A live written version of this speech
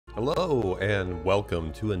Hello and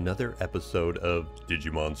welcome to another episode of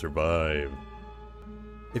Digimon Survive.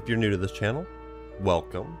 If you're new to this channel,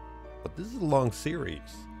 welcome, but this is a long series,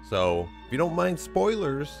 so if you don't mind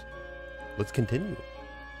spoilers, let's continue.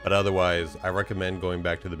 But otherwise, I recommend going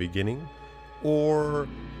back to the beginning, or,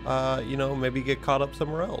 maybe get caught up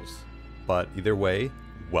somewhere else. But either way,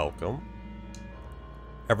 welcome.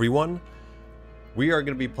 Everyone, we are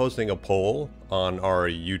going to be posting a poll on our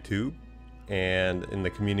YouTube, and in the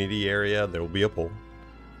community area there will be a poll,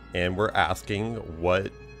 and we're asking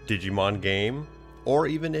what Digimon game or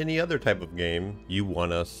even any other type of game you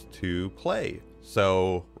want us to play.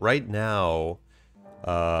 So right now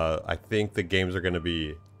I think the games are going to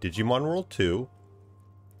be Digimon World 2,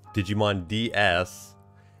 Digimon DS,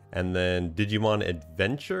 and then Digimon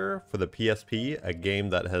Adventure for the PSP, a game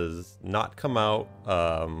that has not come out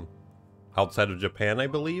outside of Japan, I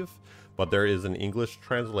believe, but there is an English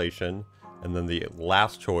translation. And then the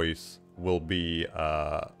last choice will be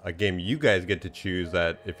a game you guys get to choose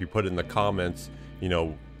that, if you put in the comments,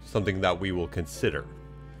 something that we will consider.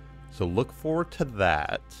 So look forward to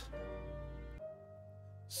that.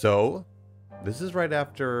 So this is right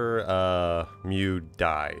after Mew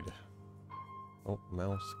died. Oh,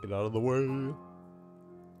 mouse, get out of the way.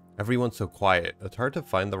 Everyone's so quiet. It's hard to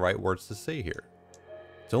find the right words to say here.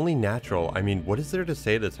 It's only natural. I mean, what is there to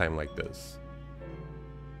say at a time like this?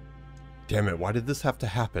 Damn it, why did this have to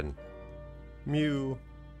happen? Mew.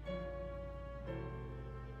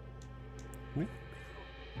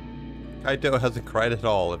 Kaito hasn't cried at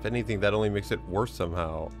all. If anything, that only makes it worse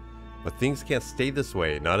somehow. But things can't stay this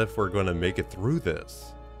way, not if we're going to make it through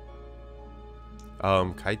this.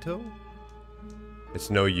 Kaito? It's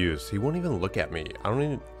no use. He won't even look at me.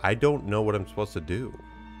 I don't know what I'm supposed to do.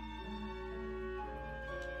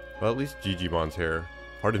 Well, at least Gigimon's here.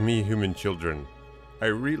 Pardon me, human children. I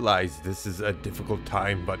realize this is a difficult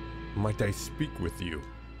time, but might I speak with you?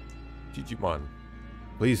 Digimon.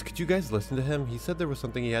 Please, could you guys listen to him? He said there was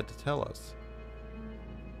something he had to tell us.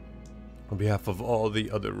 On behalf of all the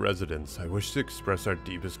other residents, I wish to express our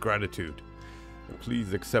deepest gratitude. And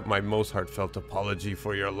please accept my most heartfelt apology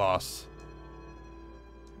for your loss.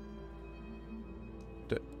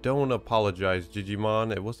 Don't apologize,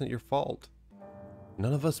 Digimon. It wasn't your fault.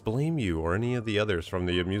 None of us blame you or any of the others from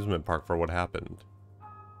the amusement park for what happened.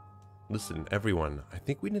 Listen, everyone, I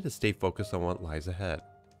think we need to stay focused on what lies ahead.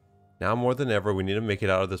 Now more than ever, we need to make it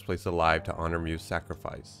out of this place alive to honor Mew's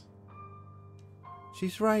sacrifice.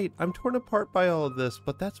 She's right. I'm torn apart by all of this,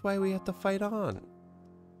 but that's why we have to fight on.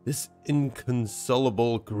 This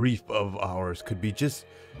inconsolable grief of ours could be just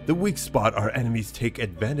the weak spot our enemies take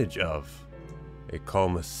advantage of. A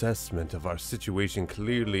calm assessment of our situation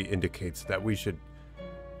clearly indicates that we should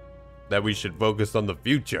focus on the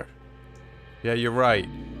future. Yeah, you're right.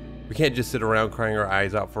 We can't just sit around crying our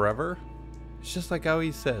eyes out forever. It's just like how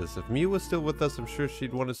he says, if Mew was still with us, I'm sure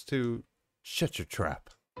she'd want us to... Shut your trap.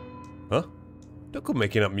 Huh? Don't go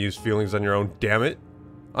making up Mew's feelings on your own, damn it.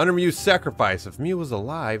 Honor Mew's sacrifice. If Mew was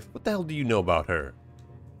alive, what the hell do you know about her?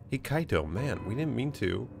 Hey Kaito, man, we didn't mean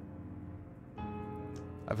to.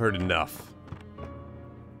 I've heard enough.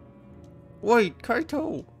 Wait,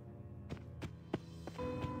 Kaito!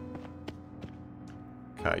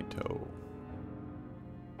 Kaito.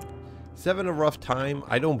 He's having a rough time.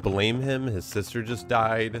 I don't blame him. His sister just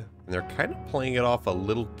died, and they're kind of playing it off a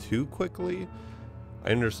little too quickly.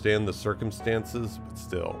 I understand the circumstances, but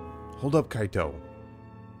still. Hold up, Kaito.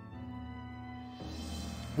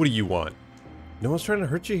 What do you want? No one's trying to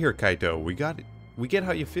hurt you here, Kaito. We get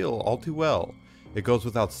how you feel all too well. It goes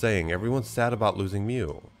without saying. Everyone's sad about losing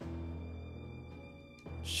Mew.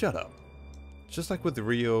 Shut up. Just like with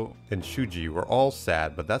Ryo and Shuji, we're all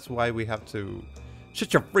sad, but that's why we have to...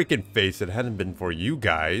 Shut your freaking face, it hadn't been for you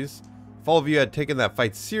guys. If all of you had taken that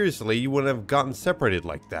fight seriously, you wouldn't have gotten separated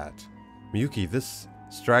like that. Miyuki, this,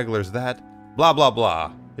 stragglers that, blah blah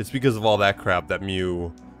blah. It's because of all that crap that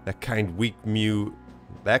weak Mew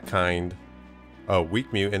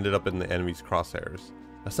ended up in the enemy's crosshairs.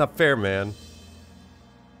 That's not fair, man.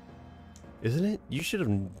 Isn't it? You should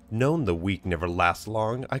have known the weak never lasts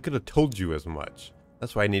long. I could have told you as much.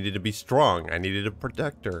 That's why I needed to be strong. I needed to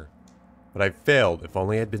protect her. But I failed. If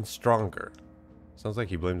only I'd been stronger. Sounds like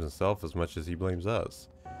he blames himself as much as he blames us.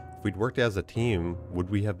 If we'd worked as a team, would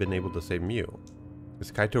we have been able to save Mew? Is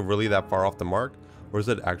Kaito really that far off the mark? Or is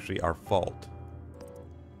it actually our fault?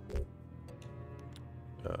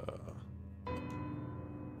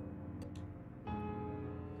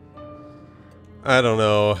 I don't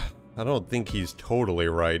know. I don't think he's totally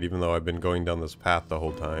right, even though I've been going down this path the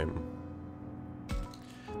whole time.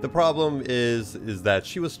 The problem is that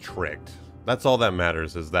she was tricked. That's all that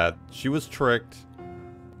matters, is that she was tricked,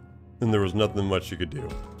 And there was nothing much you could do.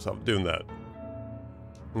 So I'm doing that.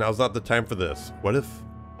 Now's not the time for this. What if?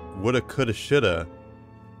 Woulda, coulda, shoulda.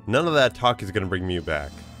 None of that talk is gonna bring me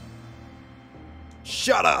back.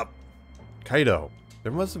 Shut up! Kaito,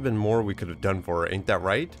 there must have been more we could have done for her, ain't that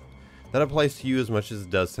right? That applies to you as much as it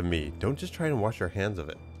does to me. Don't just try and wash your hands of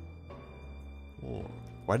it.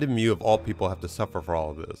 Why did Mew of all people have to suffer for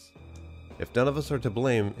all of this? If none of us are to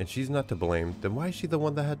blame, and she's not to blame, then why is she the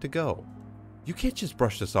one that had to go? You can't just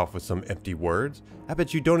brush this off with some empty words. I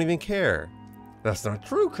bet you don't even care. That's not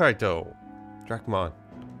true, Kaito. Dracmon,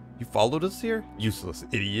 you followed us here? Useless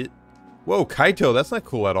idiot. Whoa, Kaito, that's not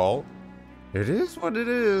cool at all. It is what it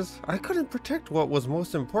is. I couldn't protect what was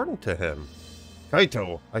most important to him.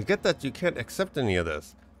 Kaito, I get that you can't accept any of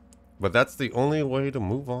this, but that's the only way to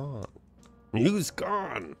move on. Mew's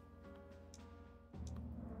gone.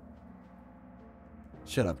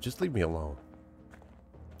 Shut up, just leave me alone.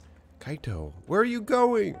 Kaito, where are you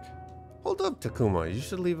going? Hold up, Takuma, you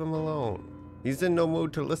should leave him alone. He's in no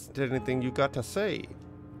mood to listen to anything you got to say.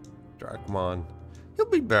 Dracmon, he'll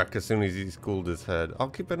be back as soon as he's cooled his head. I'll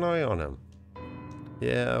keep an eye on him.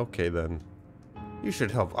 Yeah, okay then. You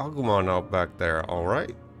should help Agumon out back there,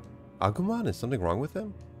 alright? Agumon, is something wrong with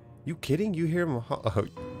him? You kidding? You hear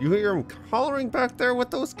him hollering back there with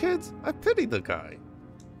those kids? I pity the guy.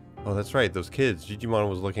 Oh, that's right, those kids Digimon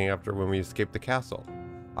was looking after when we escaped the castle.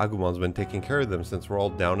 Agumon's been taking care of them since we're all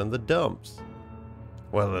down in the dumps.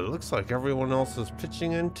 Well, it looks like everyone else is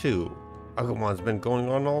pitching in too. Agumon's been going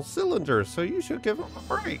on all cylinders, so you should give him a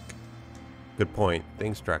break. Good point.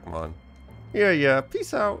 Thanks, Dracmon. Yeah,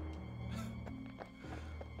 peace out.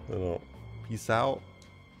 Peace out?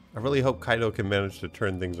 I really hope Kaito can manage to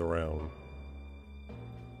turn things around.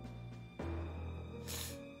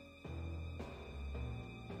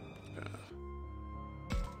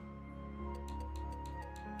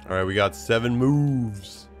 Alright, we got 7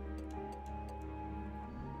 moves.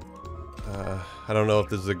 I don't know if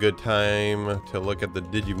this is a good time to look at the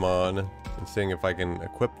Digimon and seeing if I can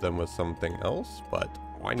equip them with something else, but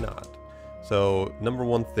why not? So, number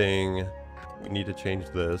one thing, we need to change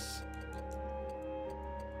this.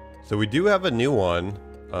 So we do have a new one.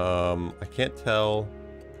 I can't tell.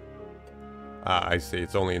 Ah, I see.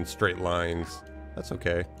 It's only in straight lines. That's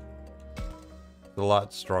okay. It's a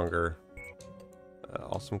lot stronger.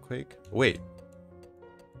 Awesome Quake. Wait.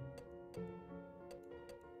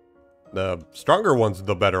 The stronger one's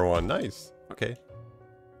the better one. Nice. Okay.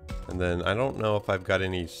 And then I don't know if I've got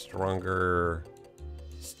any stronger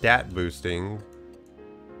stat boosting.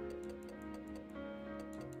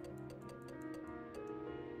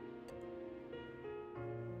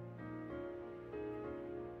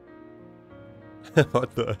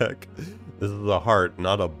 What the heck? This is a heart,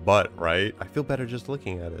 not a butt, right? I feel better just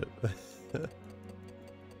looking at it.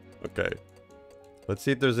 Okay. Let's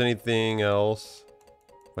see if there's anything else.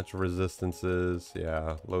 Bunch of resistances.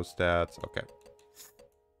 Yeah, low stats. Okay.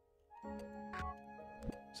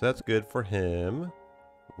 So that's good for him.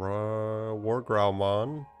 War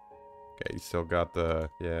Growlmon. Okay, he's still got the...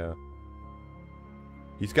 Yeah.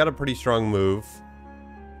 He's got a pretty strong move.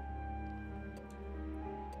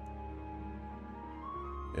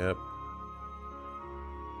 Yep.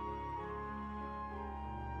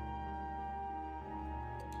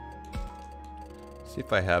 See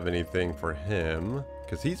if I have anything for him.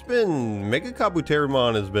 Because he's been... Mega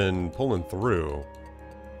Kabuterimon has been pulling through.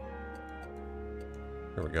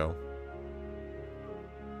 Here we go.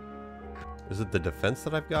 Is it the defense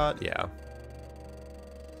that I've got? Yeah.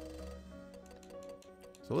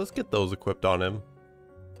 So let's get those equipped on him.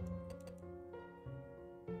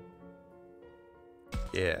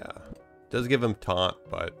 Yeah. Does give him taunt,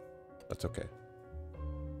 but that's okay.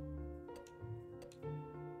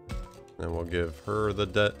 And we'll give her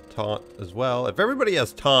the taunt as well. If everybody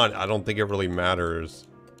has taunt, I don't think it really matters.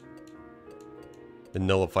 It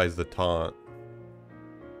nullifies the taunt.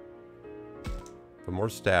 But more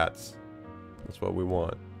stats. That's what we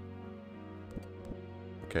want.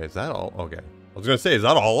 Okay, is that all? Okay. I was gonna say, is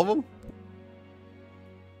that all of them?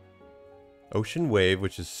 Ocean Wave,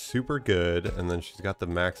 which is super good. And then she's got the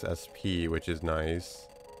max SP, which is nice.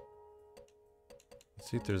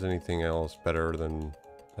 Let's see if there's anything else better than...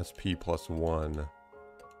 SP +1.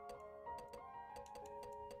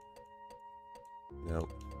 Nope.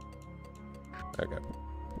 Okay.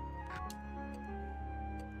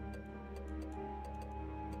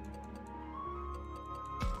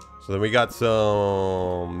 So then we got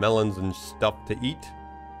some melons and stuff to eat.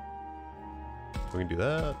 We can do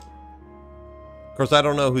that. Of course, I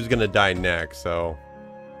don't know who's gonna die next, so...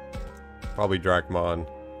 Probably Dracmon.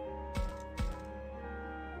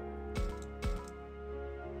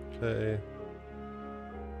 Okay.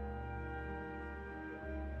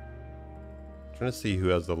 Trying to see who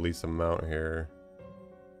has the least amount here.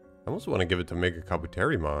 I almost want to give it to Mega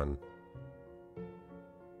Kabuterimon.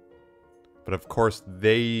 But of course,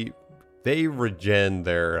 they regen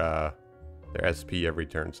their SP every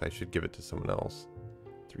turn, so I should give it to someone else.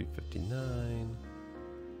 359.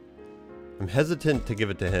 I'm hesitant to give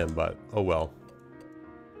it to him, but oh well.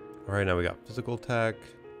 Alright, now we got physical attack.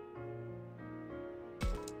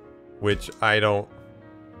 Which I don't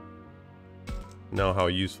know how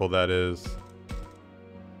useful that is.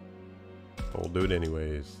 But we'll do it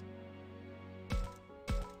anyways.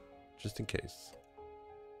 Just in case.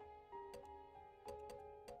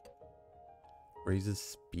 Raises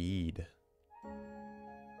speed.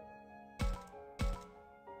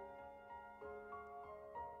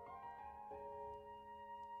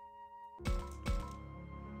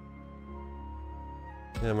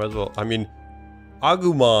 Yeah, might as well. I mean,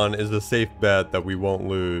 Agumon is a safe bet that we won't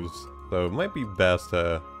lose. So it might be best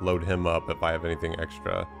to load him up if I have anything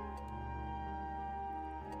extra.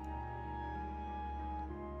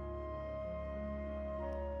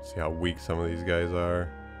 See how weak some of these guys are.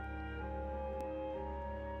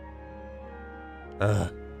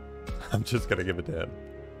 I'm just gonna give it to him.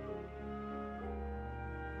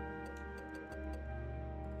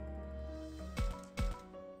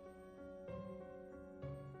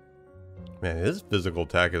 Man, his physical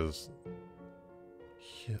attack is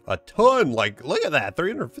a ton. Like, look at that,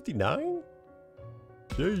 359.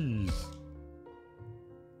 Jeez.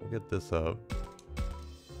 We'll get this up.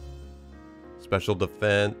 Special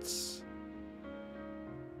defense.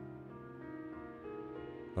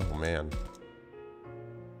 Oh man.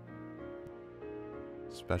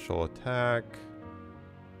 Special attack.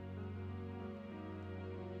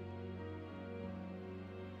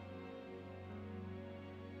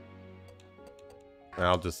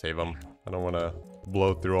 I'll just save them. I don't want to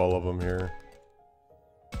blow through all of them here.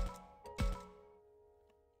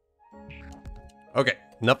 Okay,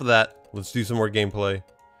 enough of that. Let's do some more gameplay.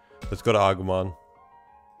 Let's go to Agumon.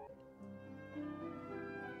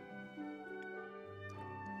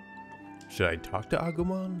 Should I talk to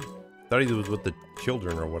Agumon? Thought he was with the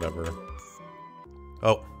children or whatever.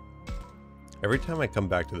 Oh. Every time I come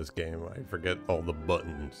back to this game, I forget all the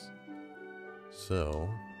buttons. So,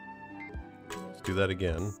 let's do that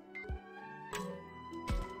again.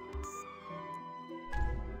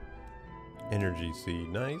 Energy seed,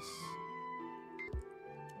 nice.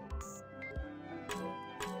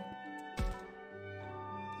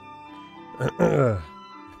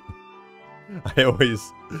 I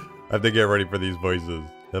always have to get ready for these voices.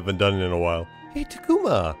 I haven't done it in a while. Hey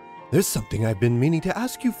Takuma, there's something I've been meaning to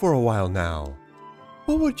ask you for a while now.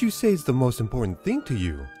 What would you say is the most important thing to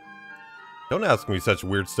you? Don't ask me such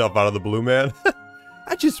weird stuff out of the blue, man.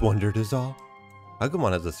 I just wondered is all.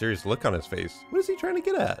 Agumon has a serious look on his face. What is he trying to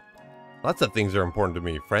get at? Lots of things are important to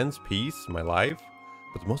me. Friends, peace, my life.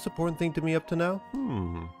 But the most important thing to me up to now?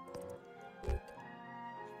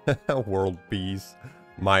 World peace.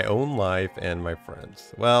 My own life and my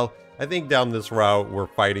friends. Well, I think down this route we're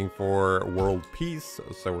fighting for world peace,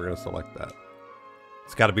 so we're going to select that.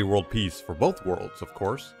 It's got to be world peace for both worlds, of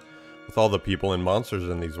course. With all the people and monsters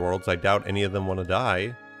in these worlds, I doubt any of them want to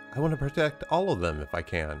die. I want to protect all of them if I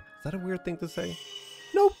can. Is that a weird thing to say?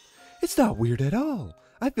 Nope, it's not weird at all.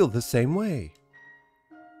 I feel the same way.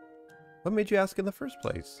 What made you ask in the first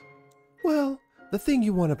place? Well, the thing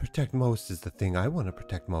you want to protect most is the thing I want to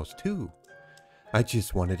protect most too. I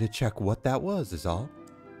just wanted to check what that was, is all.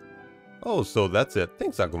 Oh, so that's it.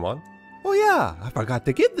 Thanks, Agumon. Oh yeah, I forgot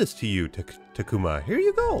to give this to you, Takuma. Here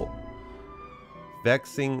you go.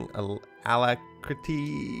 Vexing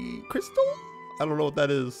alacrity crystal? I don't know what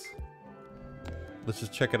that is. Let's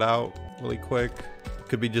just check it out really quick.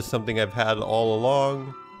 Could be just something I've had all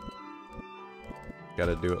along.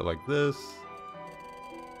 Gotta do it like this.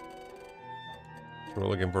 We're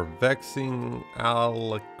looking for vexing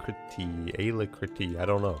alacrity. I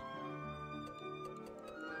don't know.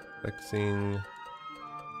 Vexing.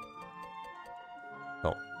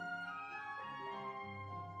 Oh.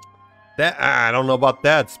 That I don't know about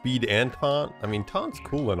that. Speed and taunt. I mean, taunt's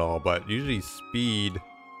cool and all, but usually speed.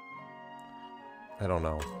 I don't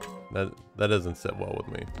know. That doesn't sit well with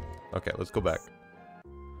me. Okay, let's go back.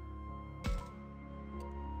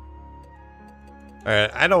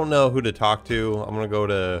 Alright, I don't know who to talk to. I'm gonna go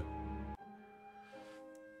to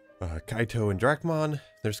Kaito and Dracmon.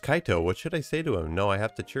 There's Kaito. What should I say to him? No, I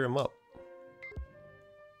have to cheer him up.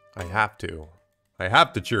 I have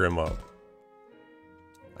to cheer him up.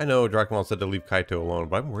 I know Dracmon said to leave Kaito alone,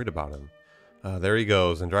 but I'm worried about him. There he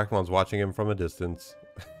goes, and Dracmon's watching him from a distance.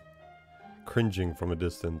 Cringing from a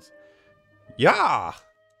distance. Yeah!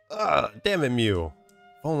 Damn it, Mew.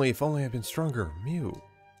 If only I'd been stronger. Mew.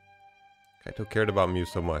 Kaito cared about Mew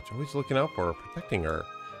so much, always looking out for her, protecting her.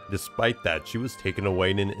 Despite that, she was taken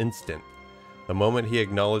away in an instant. The moment he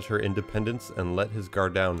acknowledged her independence and let his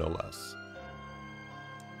guard down, no less.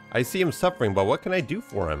 I see him suffering, but what can I do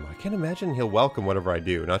for him? I can't imagine he'll welcome whatever I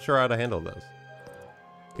do. Not sure how to handle this.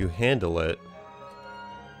 You handle it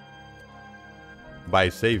by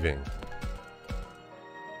saving.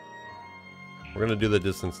 We're gonna do the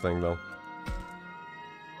distance thing though.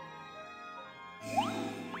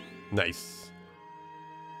 Nice.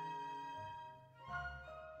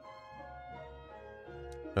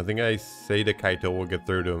 Nothing I say to Kaito will get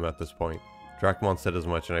through to him at this point. Dracmon said as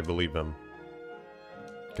much and I believe him.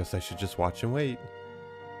 Guess I should just watch and wait.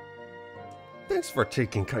 Thanks for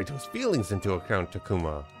taking Kaito's feelings into account,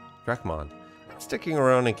 Takuma. Dracmon, sticking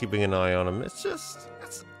around and keeping an eye on him,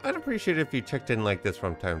 I'd appreciate it if you checked in like this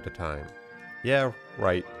from time to time. Yeah,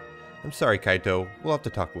 right. I'm sorry, Kaito. We'll have to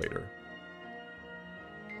talk later.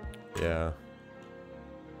 Yeah.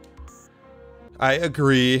 I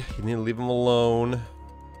agree. You need to leave him alone.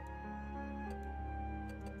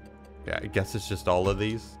 Yeah, I guess it's just all of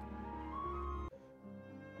these.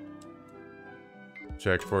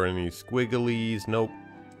 Check for any squigglies. Nope.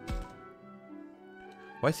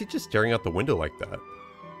 Why is he just staring out the window like that?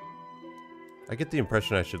 I get the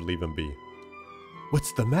impression I should leave him be.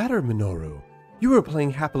 What's the matter, Minoru? You were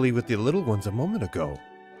playing happily with the little ones a moment ago.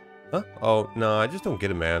 Huh? Oh, no, I just don't get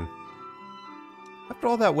it, man. After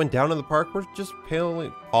all that went down in the park, we're just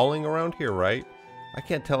palling around here, right? I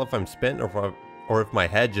can't tell if I'm spent or if my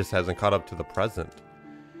head just hasn't caught up to the present.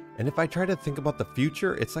 And if I try to think about the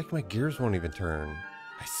future, it's like my gears won't even turn.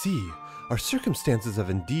 I see. Our circumstances have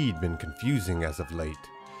indeed been confusing as of late.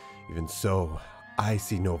 Even so, I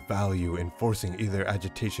see no value in forcing either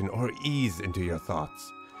agitation or ease into your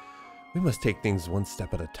thoughts. We must take things one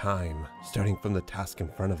step at a time, starting from the task in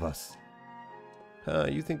front of us.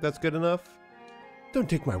 You think that's good enough? Don't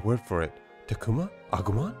take my word for it. Takuma?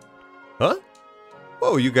 Agumon? Huh?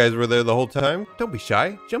 Whoa, you guys were there the whole time? Don't be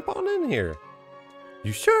shy. Jump on in here.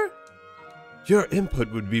 You sure? Your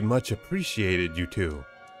input would be much appreciated, you two.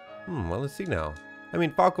 Well, let's see now. I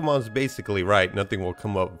mean, Falcomon's basically right. Nothing will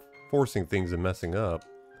come up forcing things and messing up.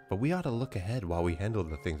 But we ought to look ahead while we handle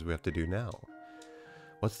the things we have to do now.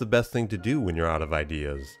 What's the best thing to do when you're out of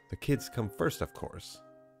ideas? The kids come first, of course.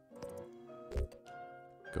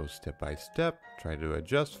 Go step by step. Try to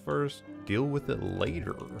adjust first. Deal with it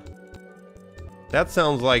later. That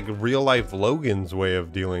sounds like real-life Logan's way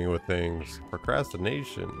of dealing with things.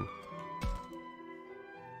 Procrastination.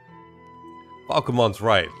 Falcomon's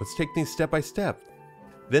right. Let's take things step by step.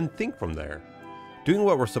 Then think from there. Doing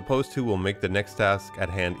what we're supposed to will make the next task at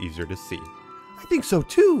hand easier to see. I think so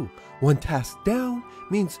too. One task down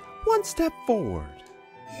means one step forward.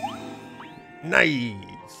 Nice.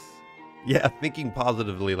 Yeah, thinking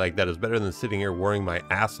positively like that is better than sitting here worrying my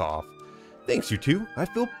ass off. Thanks, you two. I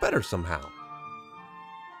feel better somehow.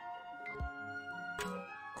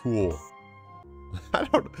 Cool.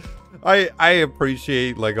 I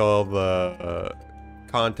appreciate like all the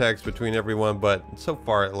context between everyone, but so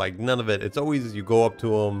far like none of it. It's always you go up to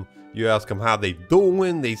them, you ask them how they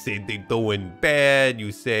doing, they say they doing bad,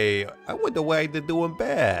 you say I wonder why they're doing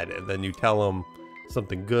bad, and then you tell them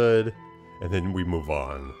something good, and then we move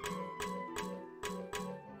on.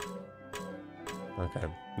 Okay,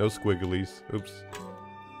 no squigglies. Oops.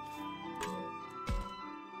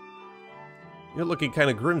 You're looking kind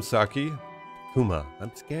of grim, Saki. Kuma,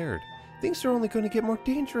 I'm scared. Things are only going to get more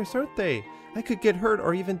dangerous, aren't they? I could get hurt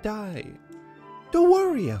or even die. Don't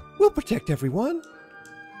worry, we'll protect everyone.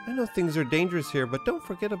 I know things are dangerous here, but don't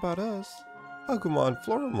forget about us. Agumon,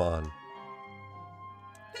 Floramon.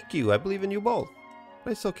 Thank you, I believe in you both.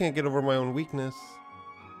 But I still can't get over my own weakness.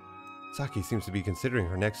 Saki seems to be considering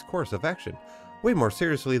her next course of action way more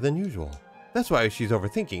seriously than usual. That's why she's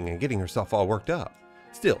overthinking and getting herself all worked up.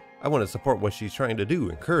 Still, I want to support what she's trying to do,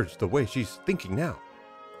 encourage the way she's thinking now.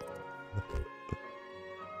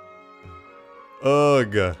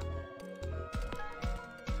 Ugh.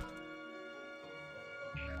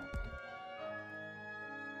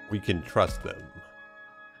 We can trust them.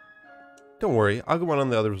 Don't worry, Agumon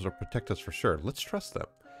and the others will protect us for sure. Let's trust them.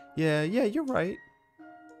 Yeah, you're right.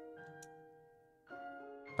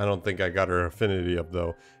 I don't think I got her affinity up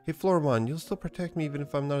though. Hey Floramon, you'll still protect me even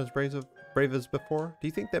if I'm not as brave as before? Do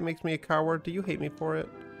you think that makes me a coward? Do you hate me for it?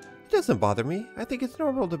 It doesn't bother me. I think it's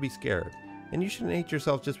normal to be scared. And you shouldn't hate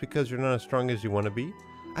yourself just because you're not as strong as you want to be.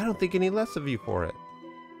 I don't think any less of you for it.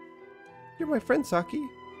 You're my friend, Saki.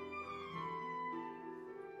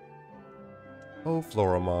 Oh,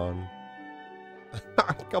 Floramon.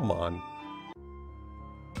 Come on.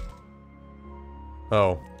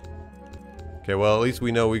 Oh. Okay, well, at least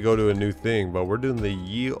we know we go to a new thing, but we're doing the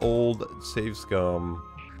ye old save scum.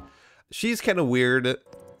 She's kind of weird.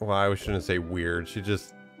 Well, I shouldn't say weird. She's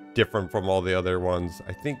just different from all the other ones.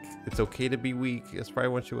 I think it's okay to be weak. That's probably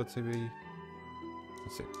what she wants to be.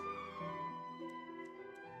 Let's see.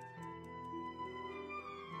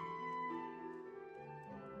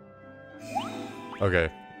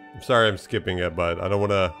 Okay. I'm sorry I'm skipping it, but I don't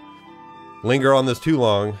want to linger on this too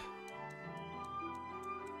long.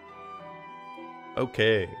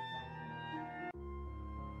 Okay.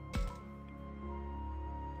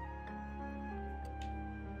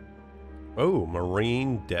 Oh,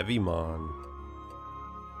 Marine Devimon.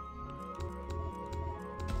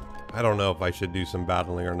 I don't know if I should do some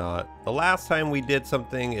battling or not. The last time we did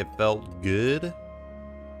something, it felt good.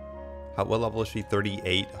 What level is she?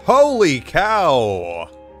 38. Holy cow!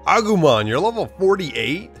 Agumon, you're level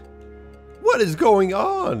 48? What is going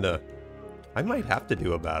on? I might have to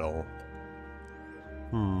do a battle.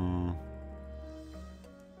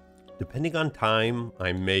 Depending on time,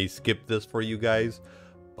 I may skip this for you guys.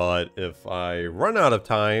 But if I run out of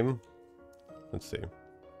time, let's see.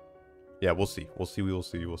 Yeah, we'll see. We'll see. We'll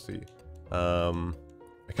see. We'll see. I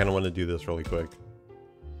kind of want to do this really quick.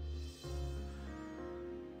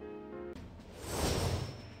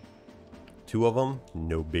 Two of them,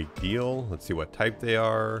 no big deal. Let's see what type they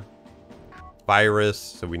are. Virus,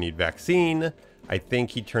 so we need vaccine. I think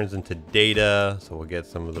he turns into data, so we'll get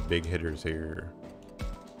some of the big hitters here.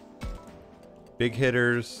 Big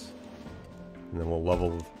hitters. And then we'll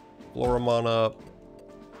level Floramon up.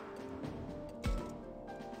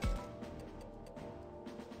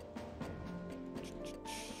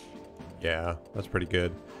 Yeah, that's pretty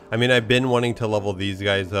good. I mean, I've been wanting to level these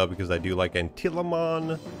guys up because I do like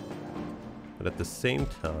Antilamon. But at the same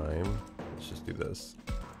time, let's just do this.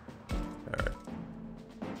 Alright.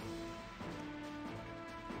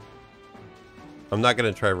 I'm not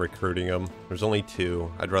going to try recruiting them. There's only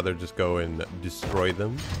two. I'd rather just go and destroy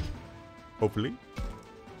them. Hopefully.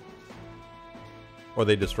 Or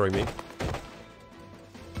they destroy me.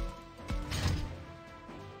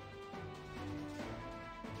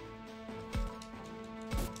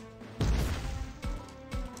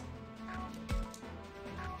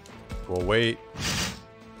 We'll wait.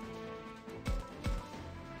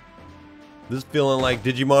 This is feeling like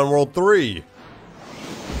Digimon World 3.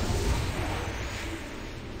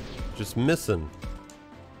 Just missing.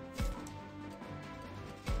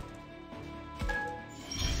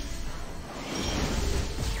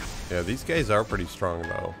 Yeah, these guys are pretty strong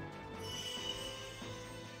though.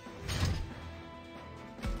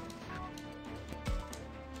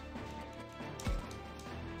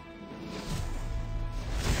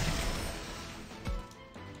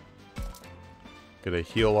 Get a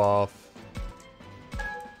heal off.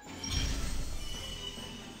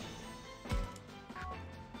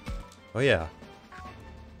 Oh yeah.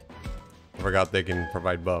 I forgot they can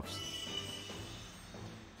provide buffs.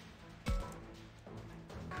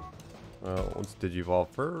 Well, let's Digivolve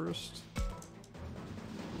first.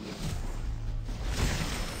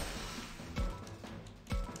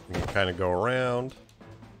 We can kind of go around.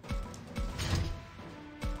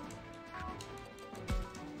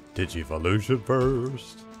 Digivolution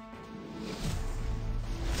first.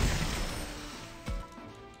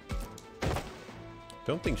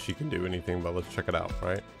 Don't think she can do anything, but let's check it out,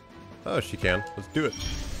 right? Oh, she can. Let's do it.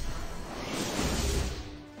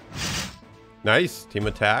 Nice. Team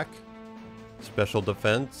attack. Special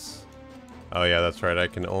defense. Oh yeah, that's right. I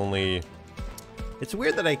can only... It's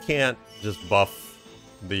weird that I can't just buff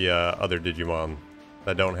the other Digimon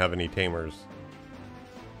that don't have any tamers.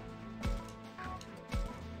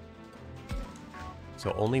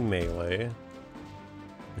 So only melee,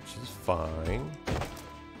 which is fine.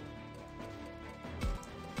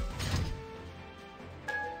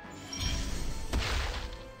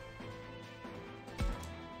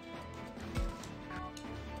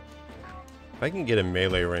 If I can get a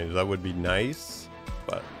melee range, that would be nice,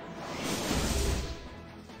 but...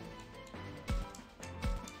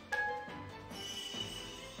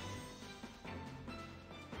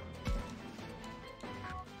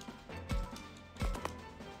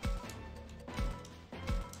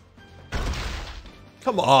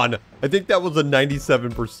 Come on! I think that was a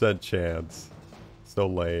 97% chance. So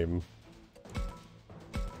lame.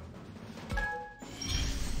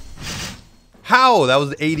 How? That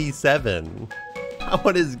was 87.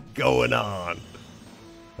 What is going on?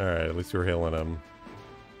 Alright, at least we're healing him.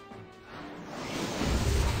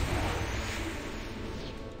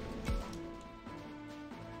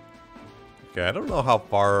 Okay, I don't know how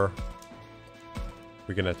far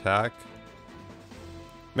we can attack.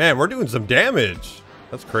 Man, we're doing some damage.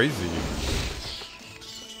 That's crazy.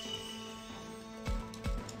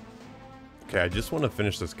 Okay, I just want to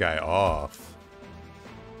finish this guy off.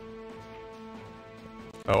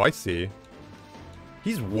 Oh, I see.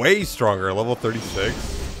 He's way stronger, level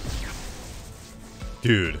 36.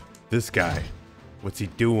 Dude, this guy. What's he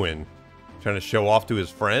doing? Trying to show off to his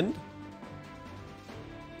friend?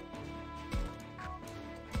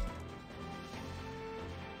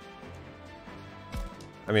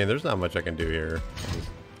 I mean, there's not much I can do here.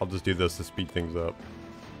 I'll just do this to speed things up.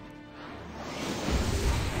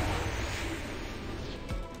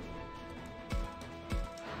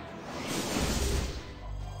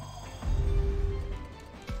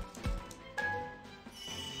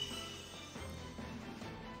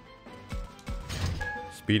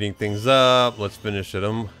 Speeding things up. Let's finish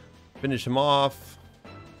him. Finish him off.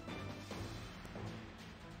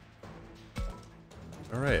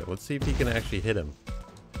 Alright, let's see if he can actually hit him.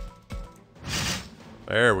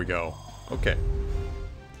 There we go. Okay.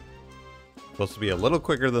 Supposed to be a little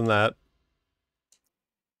quicker than that.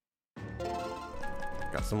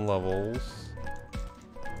 Got some levels.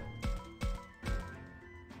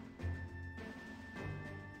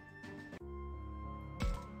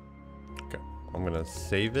 Okay. I'm gonna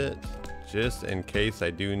save it just in case I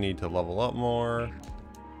do need to level up more.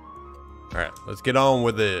 Alright, let's get on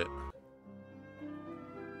with it.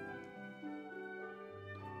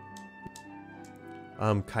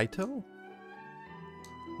 Kaito?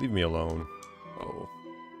 Leave me alone. Oh.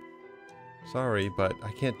 Sorry, but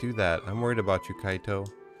I can't do that. I'm worried about you, Kaito.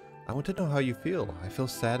 I want to know how you feel. I feel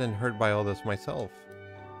sad and hurt by all this myself.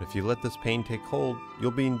 If you let this pain take hold,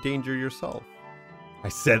 you'll be in danger yourself. I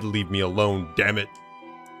said leave me alone, damn it.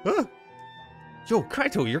 Huh? Yo,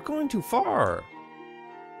 Kaito, you're going too far.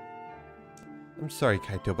 I'm sorry,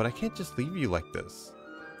 Kaito, but I can't just leave you like this.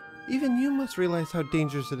 Even you must realize how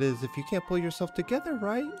dangerous it is if you can't pull yourself together,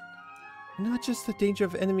 right? Not just the danger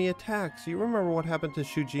of enemy attacks. You remember what happened to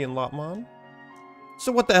Shuji and Lotmon?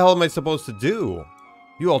 So what the hell am I supposed to do?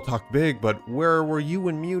 You all talk big, but where were you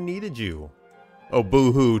when Mew needed you? Oh,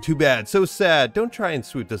 boo-hoo, too bad, so sad. Don't try and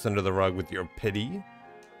sweep this under the rug with your pity.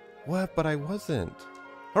 What? But I wasn't.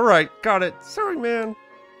 Alright, got it. Sorry, man.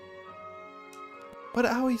 But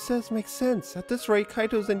how he says makes sense. At this rate,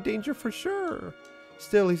 Kaito's in danger for sure.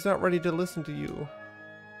 Still, he's not ready to listen to you.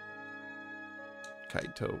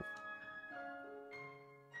 Kaito.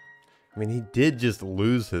 I mean, he did just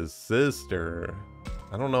lose his sister.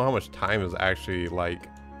 I don't know how much time has actually, like,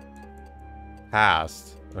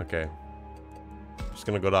 passed. Okay. Just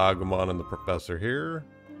gonna go to Agumon and the professor here.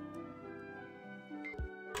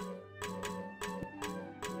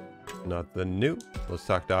 Nothing new. Let's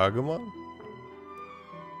talk to Agumon.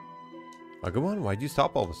 Agumon, why'd you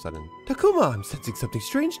stop all of a sudden? Takuma, I'm sensing something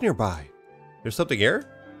strange nearby. There's something here?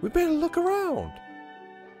 We better look around.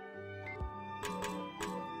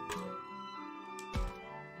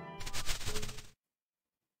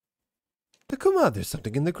 Takuma, there's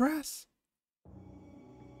something in the grass.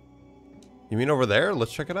 You mean over there?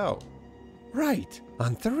 Let's check it out. Right.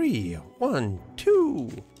 On 3. 1, 2,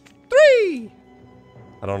 3.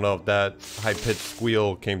 I don't know if that high-pitched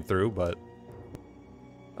squeal came through, but...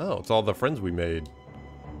 Oh, it's all the friends we made.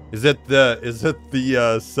 Is it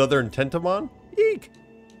the Southern Tentamon? Eek!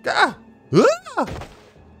 Ah! Ah!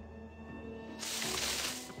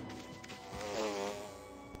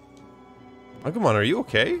 Agumon, are you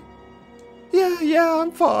okay? Yeah,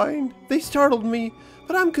 I'm fine. They startled me,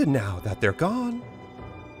 but I'm good now that they're gone.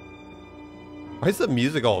 Why is the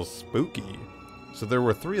music all spooky? So there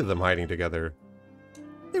were 3 of them hiding together.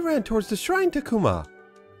 They ran towards the shrine, Takuma.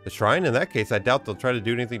 The shrine? In that case, I doubt they'll try to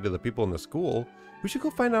do anything to the people in the school. We should go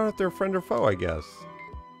find out if they're friend or foe, I guess.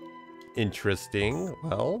 Interesting.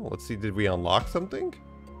 Well, let's see. Did we unlock something?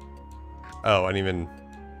 Oh, I didn't even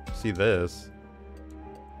see this.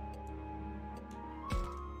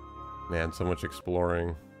 Man, so much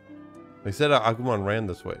exploring. They said Agumon ran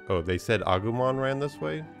this way. Oh, they said Agumon ran this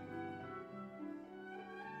way?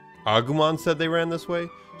 Agumon said they ran this way?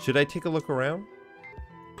 Should I take a look around?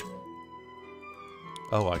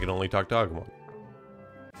 Oh, I can only talk to Agumon.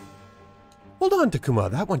 Hold on,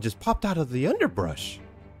 Takuma. That one just popped out of the underbrush.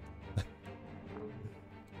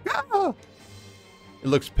 Ah! It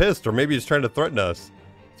looks pissed, or maybe it's trying to threaten us.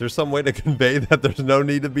 Is there some way to convey that there's no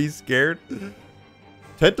need to be scared?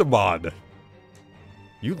 Tentamon,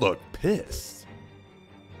 you look pissed.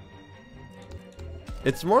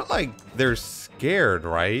 It's more like they're scared,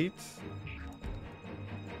 right?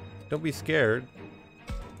 Don't be scared.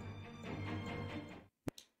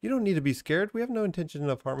 You don't need to be scared. We have no intention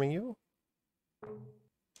of harming you.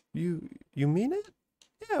 You mean it?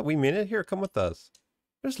 Yeah, we mean it. Here, come with us.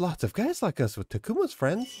 There's lots of guys like us with Takuma's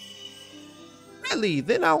friends. Really?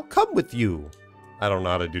 Then I'll come with you. I don't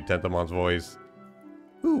know how to do Tentamon's voice.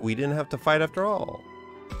 Ooh, we didn't have to fight after all.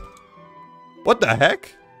 What the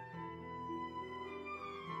heck?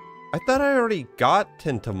 I thought I already got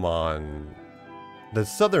Tentamon. The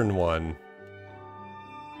southern one.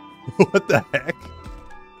 What the heck?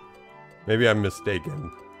 Maybe I'm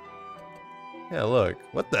mistaken. Yeah, look.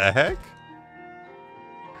 What the heck?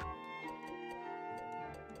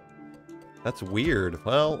 That's weird.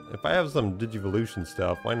 Well, if I have some Digivolution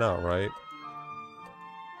stuff, why not, right?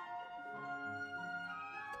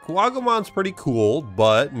 Agumon's pretty cool,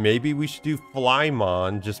 but maybe we should do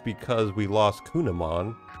Flymon just because we lost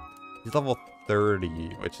Kunamon. He's level 30,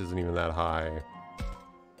 which isn't even that high.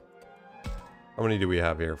 How many do we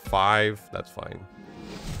have here? 5? That's fine.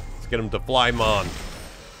 Let's get him to Flymon.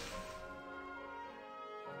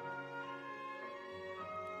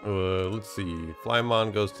 Let's see.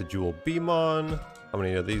 Flymon goes to Jewel Beamon. How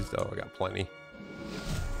many of these? Oh, I got plenty.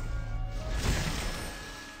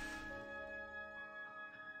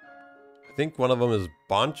 I think one of them is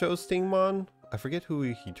Bancho Stingmon. I forget who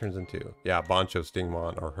he turns into. Yeah, Bancho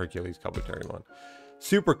Stingmon or Hercules Kabuterimon.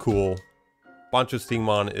 Super cool. Bancho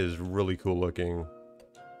Stingmon is really cool looking.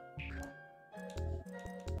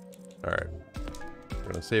 Alright.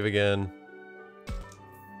 We're gonna save again.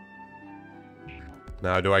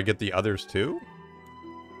 Now, do I get the others too?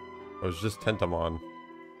 Oh, it's just Tentamon.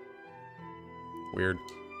 Weird.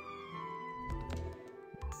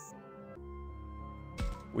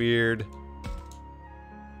 Weird.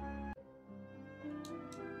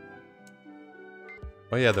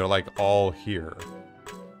 Oh yeah, they're like all here.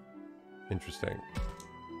 Interesting.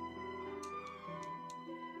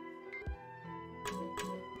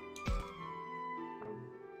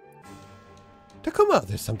 Takuma,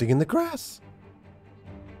 there's something in the grass.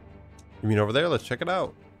 You mean over there? Let's check it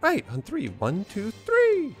out. Right, on 3. 1, 2,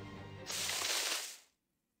 3.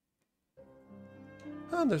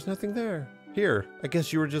 Oh, there's nothing there. Here, I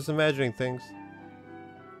guess you were just imagining things.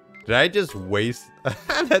 Did I just waste?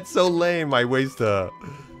 That's so lame. I waste a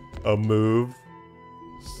move.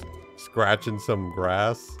 Scratching some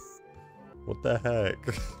grass. What the heck?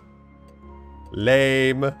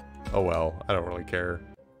 Lame. Oh well, I don't really care.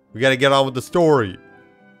 We gotta get on with the story.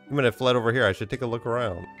 I'm gonna fled over here. I should take a look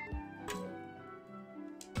around.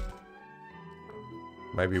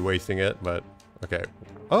 Might be wasting it, but okay.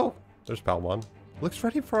 Oh, there's Palmon. Looks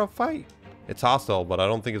ready for a fight. It's hostile, but I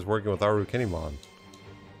don't think it's working with Arukenimon.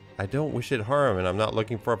 I don't wish it harm, and I'm not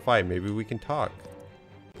looking for a fight. Maybe we can talk.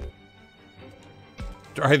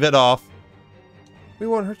 Drive it off. We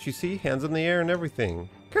won't hurt you, see? Hands in the air and everything.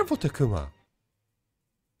 Careful, Takuma.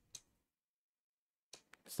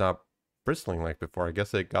 It's not bristling like before. I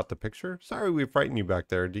guess it got the picture. Sorry we frightened you back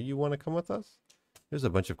there. Do you want to come with us? There's a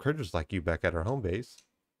bunch of critters like you back at our home base.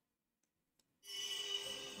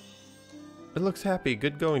 It looks happy.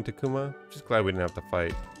 Good going, Takuma. Just glad we didn't have to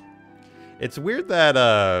fight. It's weird that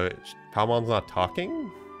Palmon's not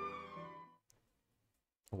talking.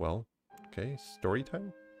 Well, okay, story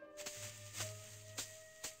time.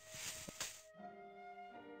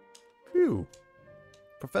 Phew.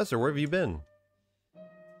 Professor, where have you been?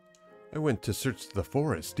 I went to search the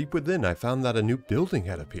forest. Deep within, I found that a new building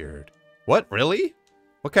had appeared. What? Really?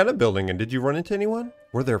 What kind of building? And did you run into anyone?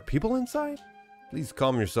 Were there people inside? Please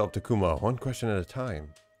calm yourself, Takuma. One question at a time.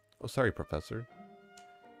 Oh, sorry, Professor.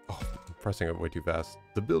 Oh, I'm pressing it way too fast.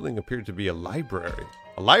 The building appeared to be a library.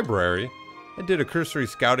 A library? I did a cursory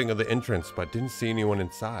scouting of the entrance, but didn't see anyone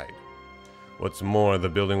inside. What's more, the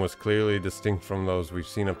building was clearly distinct from those we've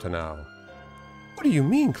seen up to now. What do you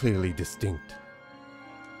mean, clearly distinct?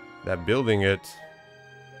 That building,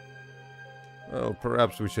 Well,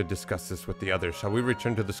 perhaps we should discuss this with the others. Shall we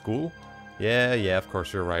return to the school? Yeah, of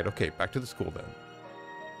course you're right. Okay, back to the school then.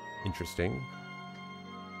 Interesting.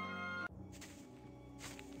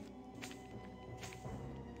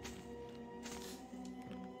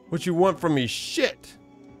 What you want from me? Shit!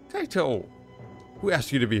 Kaito! Who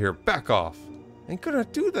asked you to be here? Back off! I ain't gonna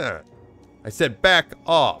do that! I said back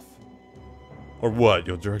off! Or what?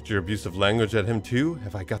 You'll direct your abusive language at him too?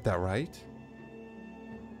 Have I got that right?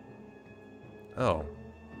 Oh.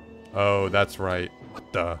 Oh, that's right.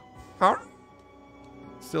 What the? Huh?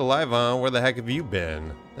 Still alive, huh? Where the heck have you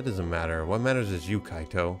been? That doesn't matter. What matters is you,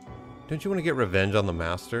 Kaito. Don't you want to get revenge on the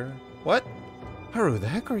Master? What? Haru, the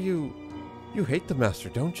heck are you? You hate the Master,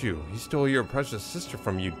 don't you? He stole your precious sister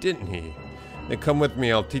from you, didn't he? Then come with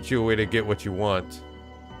me, I'll teach you a way to get what you want.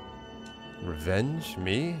 Revenge?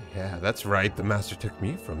 Me? Yeah, that's right. The Master took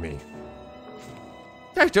me from me.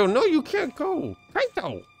 Kaito, no, you can't go.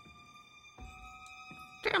 Kaito!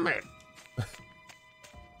 Damn it!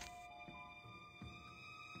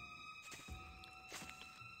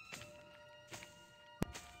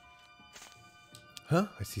 Huh?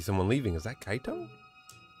 I see someone leaving. Is that Kaito?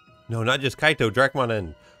 No, not just Kaito. Dracmon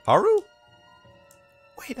and Haru?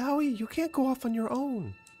 Wait, Aoi, you can't go off on your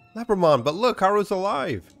own. Labramon, but look, Haru's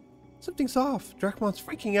alive. Something's off. Dracmon's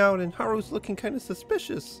freaking out and Haru's looking kind of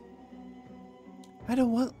suspicious. I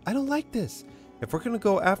don't like this. If we're gonna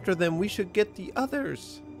go after them, we should get the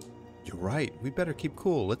others. You're right. We better keep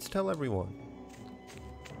cool. Let's tell everyone.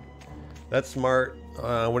 That's smart.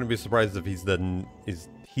 I wouldn't be surprised if he's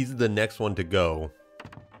the next one to go.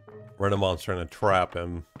 Renamon's trying to trap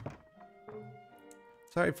him.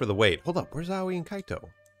 Sorry for the wait. Hold up. Where's Aoi and Kaito? I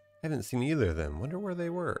haven't seen either of them. Wonder where they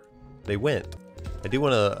were. They went. I do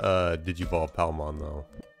want to Digiball Palmon though.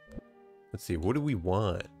 Let's see. What do we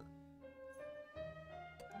want?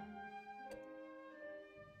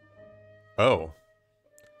 Oh.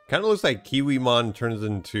 Kind of looks like Kiwimon turns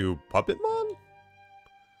into Puppetmon?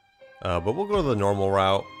 But we'll go to the normal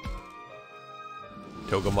route.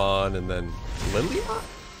 Togemon and then Liliamon?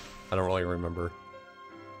 I don't really remember.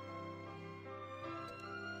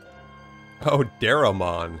 Oh,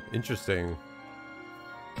 Daramon. Interesting.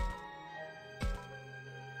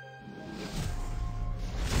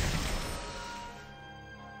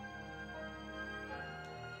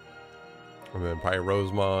 And then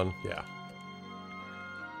Pyrosemon. Yeah.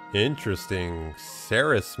 Interesting.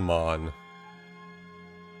 Sarismon.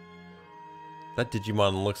 That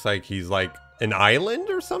Digimon looks like he's like an island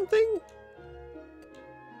or something?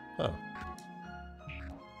 Huh.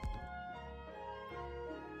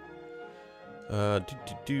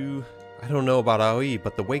 I don't know about Aoi,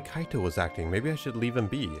 but the way Kaito was acting, maybe I should leave him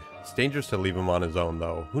be. It's dangerous to leave him on his own,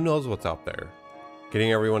 though. Who knows what's out there?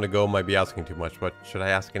 Getting everyone to go might be asking too much, but should I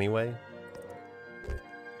ask anyway?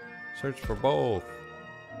 Search for both.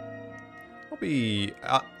 I'll be...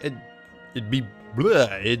 it'd be...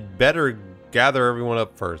 bleh. It'd better gather everyone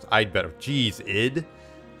up first. I'd better... Jeez,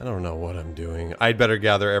 I don't know what I'm doing. I'd better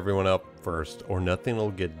gather everyone up first, or nothing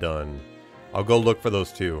will get done. I'll go look for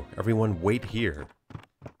those two. Everyone wait here.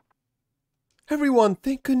 Everyone,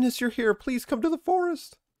 thank goodness you're here. Please come to the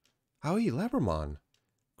forest. Aoi, Labramon.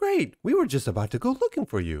 Great, we were just about to go looking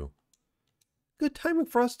for you. Good timing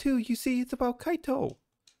for us too. You see, it's about Kaito.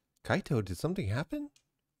 Kaito, did something happen?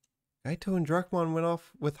 Kaito and Dracmon went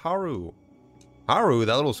off with Haru. Haru,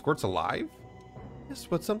 that little squirt's alive? Yes,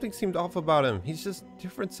 but something seemed off about him. He's just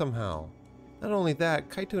different somehow. Not only that,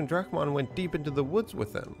 Kaito and Dracmon went deep into the woods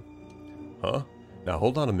with him. Huh? Now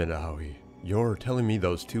hold on a minute, Aoi. You're telling me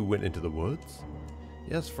those two went into the woods?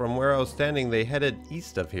 Yes, from where I was standing, they headed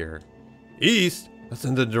east of here. East? That's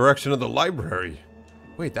in the direction of the library.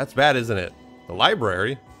 Wait, that's bad, isn't it? The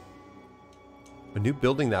library? A new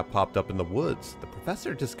building that popped up in the woods. The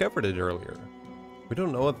professor discovered it earlier. We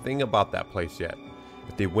don't know a thing about that place yet.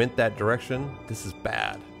 If they went that direction, this is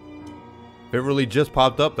bad. If it really just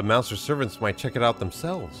popped up, the master servants might check it out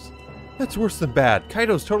themselves. That's worse than bad.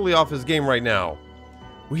 Kaito's totally off his game right now.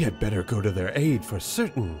 We had better go to their aid for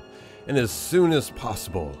certain, and as soon as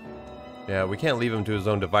possible. Yeah, we can't leave him to his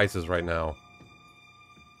own devices right now.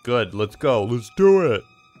 Good, let's go. Let's do it.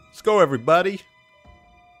 Let's go, everybody.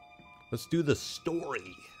 Let's do the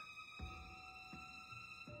story.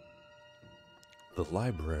 The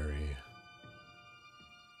library.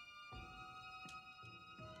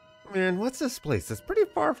 Man, what's this place? It's pretty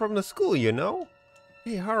far from the school, you know?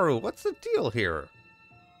 Hey, Haru, what's the deal here?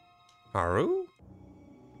 Haru?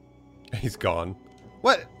 He's gone.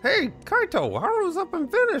 What? Hey, Kaito, Haru's up and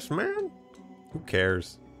finished, man. Who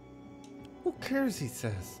cares? Who cares, he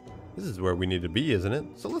says. This is where we need to be, isn't it?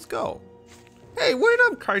 So let's go. Hey, wait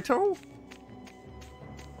up, Kaito.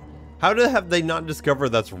 How have they not discovered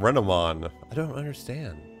that's Renamon? I don't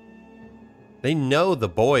understand. They know the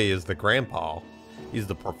boy is the grandpa. He's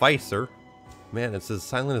the professor. Man, it's as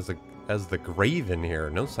silent as the grave in here.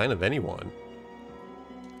 No sign of anyone.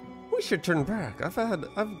 We should turn back. I've had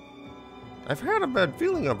a bad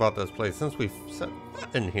feeling about this place since we've set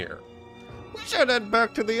foot in here. We should head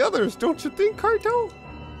back to the others, don't you think, Kaito?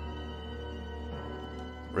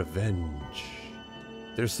 Revenge.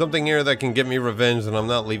 There's something here that can get me revenge, and I'm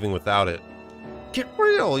not leaving without it. Get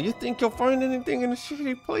real. You think you'll find anything in a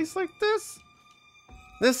shitty place like this?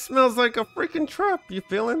 This smells like a freaking trap. You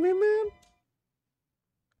feeling me, man?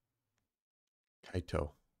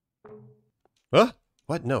 Kaito. Huh?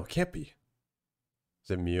 What? No, it can't be.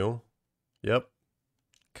 Is it Mew? Yep.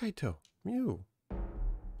 Kaito. Mew.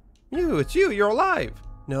 Mew, it's you. You're alive.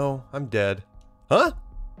 No, I'm dead. Huh?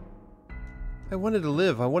 I wanted to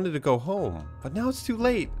live. I wanted to go home. But now it's too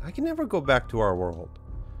late. I can never go back to our world.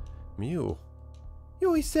 Mew. You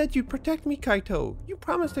always said you'd protect me, Kaito. You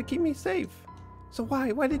promised to keep me safe. So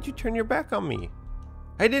why did you turn your back on me?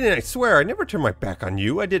 I didn't, I swear. I never turned my back on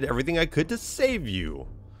you. I did everything I could to save you.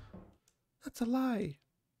 That's a lie.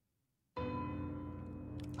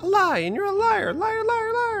 A lie, and you're a liar. Liar,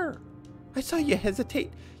 liar, liar. I saw you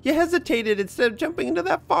hesitate. You hesitated instead of jumping into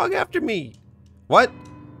that fog after me. What?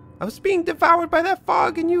 I was being devoured by that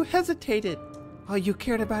fog and you hesitated. All you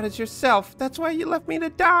cared about is yourself. That's why you left me to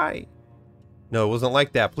die. No, it wasn't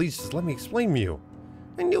like that. Please just let me explain to you.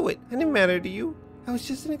 I knew it. I didn't matter to you. I was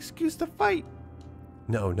just an excuse to fight.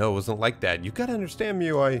 No, it wasn't like that. You gotta understand,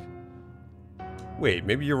 Mew. Wait,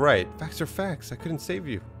 maybe you're right. Facts are facts. I couldn't save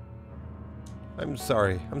you. I'm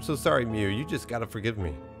sorry. I'm so sorry, Mew. You just gotta forgive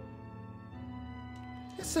me.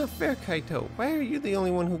 It's not fair, Kaito. Why are you the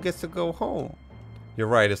only one who gets to go home? You're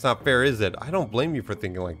right. It's not fair, is it? I don't blame you for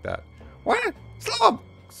thinking like that. What? Slow up!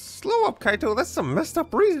 Slow up, Kaito. That's some messed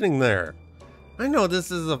up reasoning there. I know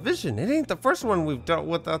this is a vision. It ain't the first one we've dealt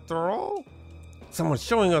with after all. Someone's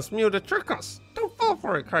showing us Mew to trick us. Don't fall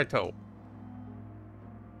for it, Kaito.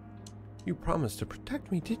 You promised to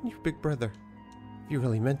protect me, didn't you, big brother? If you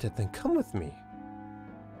really meant it, then come with me.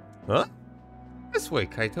 Huh? This way,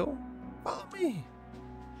 Kaito. Follow me.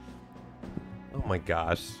 Oh my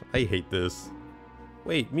gosh. I hate this.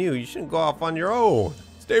 Wait, Mew, you shouldn't go off on your own.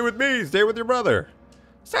 Stay with me. Stay with your brother.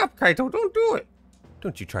 Stop, Kaito. Don't do it.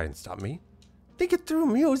 Don't you try and stop me. Think it through.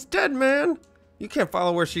 Mew is dead, man. You can't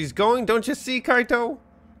follow where she's going. Don't you see, Kaito?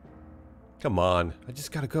 Come on. I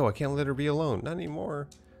just gotta go. I can't let her be alone. Not anymore.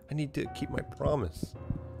 I need to keep my promise.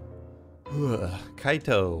 Ugh,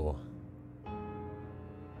 Kaito.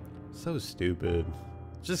 So stupid.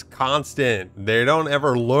 Just constant. They don't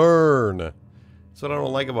ever learn. That's what I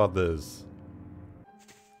don't like about this.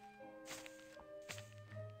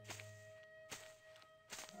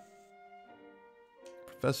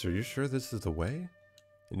 Professor, you sure this is the way?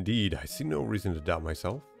 Indeed, I see no reason to doubt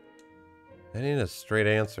myself. That ain't a straight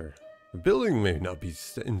answer. The building may not be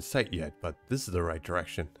in sight yet, but this is the right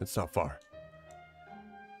direction. It's not far.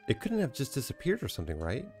 It couldn't have just disappeared or something,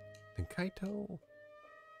 right? Then Kaito...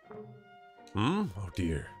 Oh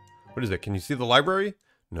dear. What is it? Can you see the library?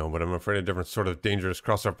 No, but I'm afraid a different sort of dangers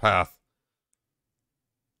cross our path.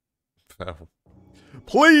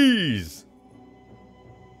 Please!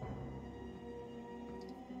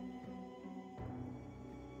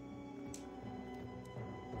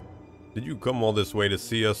 Did you come all this way to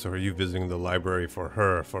see us, or are you visiting the library for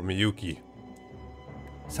her, for Miyuki?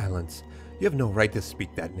 Silence. You have no right to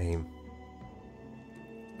speak that name.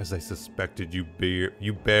 As I suspected, you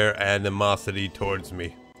bear animosity towards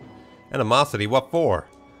me. Animosity? What for?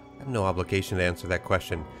 I have no obligation to answer that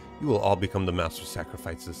question. You will all become the master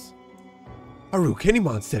sacrifices. Haru,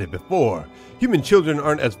 Kanimon said it before. Human children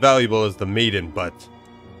aren't as valuable as the maiden, but...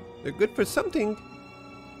 they're good for something.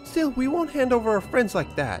 Still, we won't hand over our friends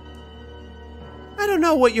like that. I don't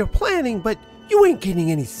know what you're planning, but you ain't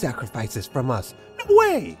getting any sacrifices from us. No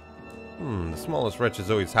way! The smallest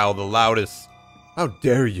wretches always howl the loudest. How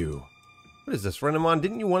dare you? What is this, Renamon?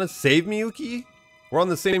 Didn't you want to save Miyuki? We're on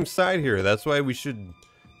the same side here. That's why we should...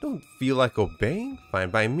 Don't feel like obeying?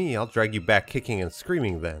 Fine by me. I'll drag you back kicking and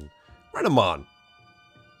screaming then. Renamon!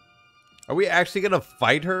 Are we actually gonna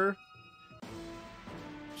fight her?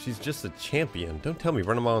 She's just a champion. Don't tell me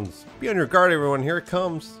Renamon's... Be on your guard, everyone. Here it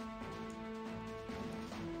comes.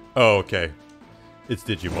 Oh, okay. It's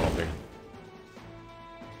Digimobbing.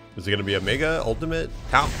 Is it gonna be a Mega? Ultimate?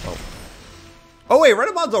 How? Oh. Oh wait,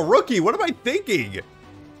 Renamon's a rookie! What am I thinking?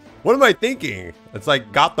 What am I thinking? It's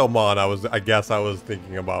like Gatomon I guess I was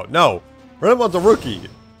thinking about. No! Renamon's a rookie!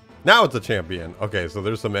 Now it's a champion. Okay, so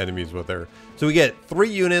there's some enemies with her. So we get 3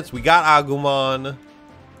 units. We got Agumon,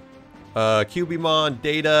 Cubimon,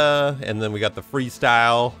 Data, and then we got the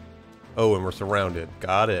freestyle. Oh, and we're surrounded.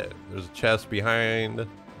 Got it. There's a chest behind.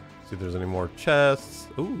 See if there's any more chests.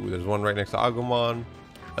 Ooh, there's one right next to Agumon.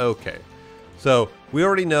 Okay. So we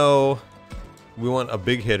already know we want a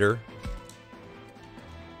big hitter.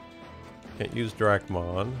 Can't use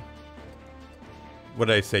Dracmon. What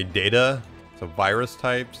did I say? Data? So virus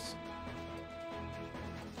types.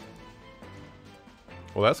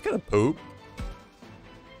 Well, that's kind of poop.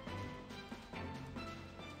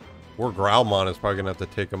 Or Growlmon is probably going to have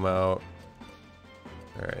to take him out.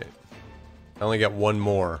 Alright. I only got one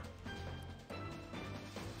more.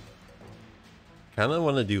 Kind of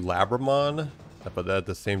want to do Labramon, but at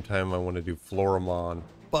the same time I want to do Floramon.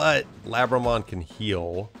 But Labramon can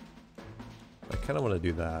heal. I kind of want to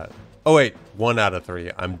do that. Oh wait, 1 out of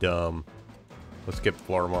 3. I'm dumb. Let's skip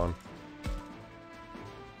Floramon.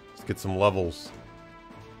 Let's get some levels.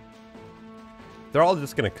 They're all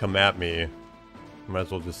just going to come at me. Might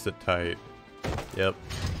as well just sit tight. Yep.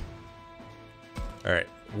 Alright.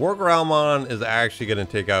 War Growlmon is actually going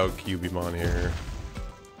to take out Cubimon here.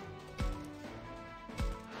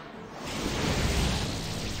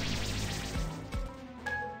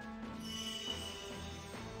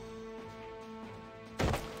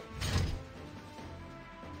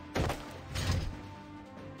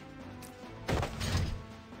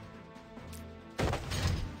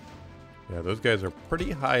 Yeah, those guys are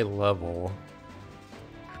pretty high level.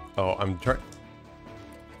 Oh, I'm trying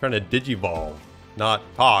to digivolve, not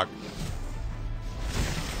talk.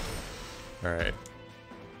 Alright.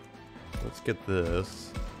 Let's get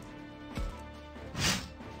this.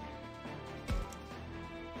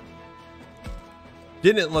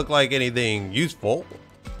 Didn't look like anything useful.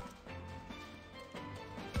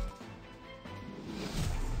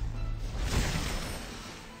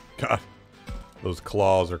 God, those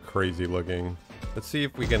claws are crazy looking. Let's see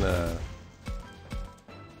if we can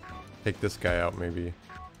take this guy out maybe.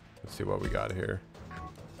 Let's see what we got here.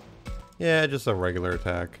 Yeah, just a regular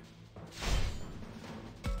attack.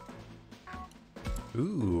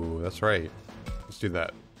 Ooh, that's right. Let's do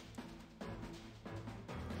that.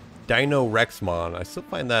 Dino Rexmon. I still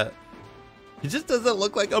find that he just doesn't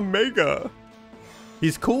look like a Mega.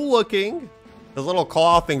 He's cool looking. His little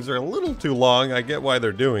claw things are a little too long. I get why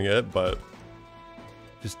they're doing it, but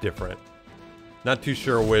just different. Not too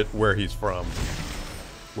sure where he's from.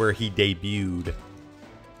 Where he debuted.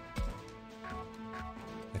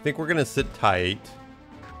 I think we're gonna sit tight.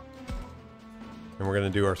 And we're gonna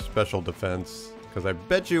do our special defense. Because I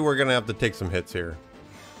bet you we're gonna have to take some hits here.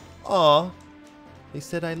 Aw, they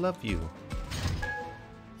said I love you.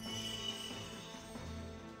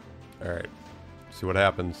 Alright, see what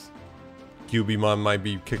happens. Agumon might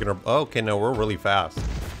be kicking her. Oh, okay, no, we're really fast.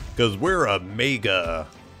 Because we're a Mega.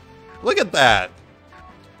 Look at that.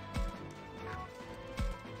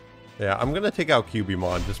 Yeah, I'm gonna take out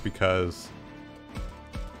Agumon just because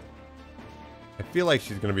I feel like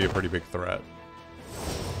she's gonna be a pretty big threat.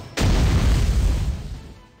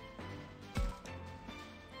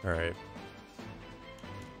 Alright.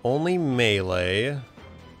 Only melee.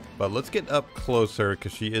 But let's get up closer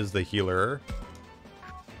because she is the healer.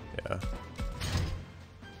 Yeah.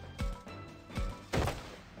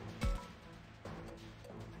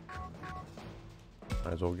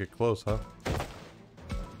 Might as well get close, huh?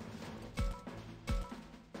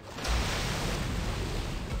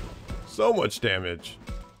 So much damage.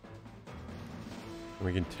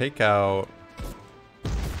 We can take out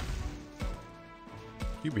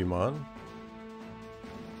Agumon.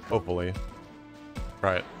 Hopefully.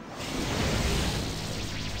 Try it.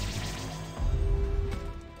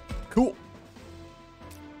 Cool.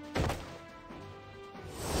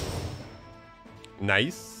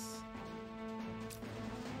 Nice.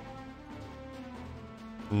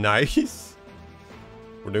 Nice.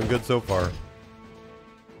 We're doing good so far.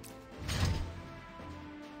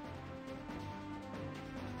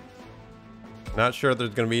 Not sure if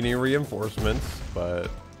there's going to be any reinforcements, but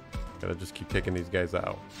gotta just keep taking these guys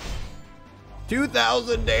out.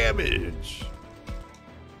 2,000 damage!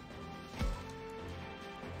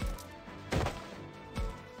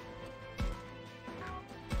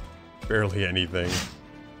 Barely anything.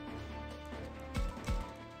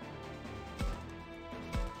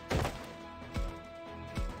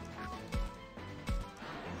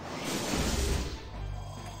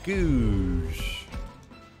 Goosh.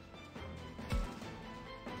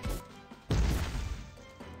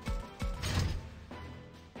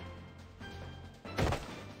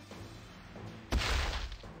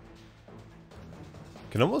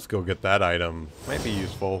 Can almost go get that item. Might be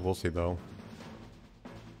useful. We'll see though.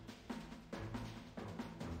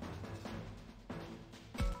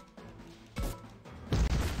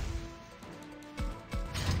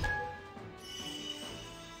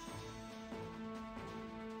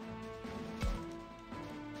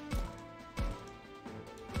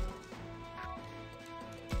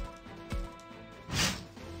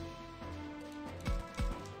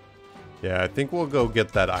 Yeah, I think we'll go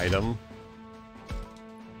get that item.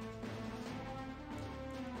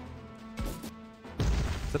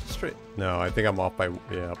 Is that straight? No, I think I'm off by...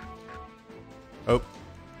 Yeah. Oh.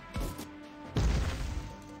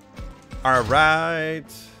 Alright.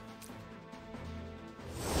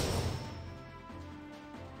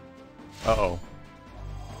 Uh-oh.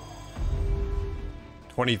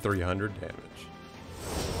 2,300 damage.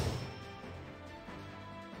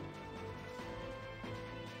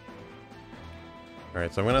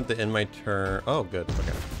 Alright, so I'm gonna have to end my turn. Oh, good.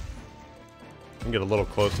 Okay. I can get a little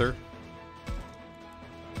closer.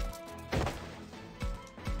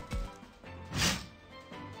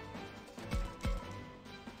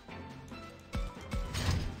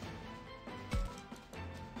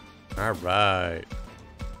 Alright.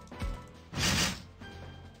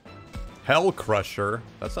 Hell Crusher.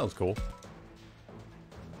 That sounds cool.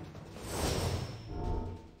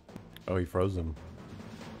 Oh, he froze him.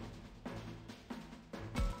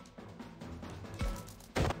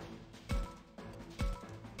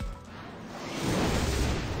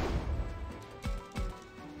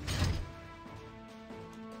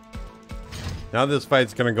 Now this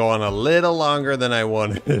fight's gonna go on a little longer than I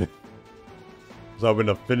wanted. So I'm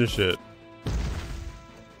gonna finish it.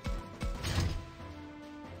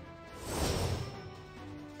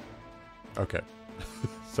 Okay.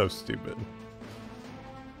 So stupid.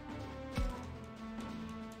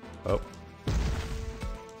 Oh.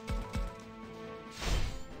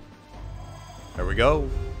 There we go.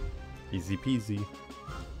 Easy peasy.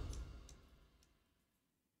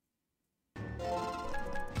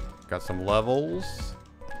 Got some levels.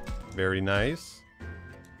 Very nice.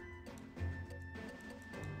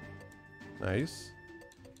 Nice.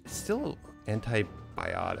 Still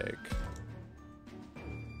antibiotic.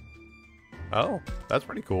 Oh, that's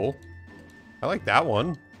pretty cool. I like that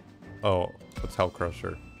one. Oh, what's Hell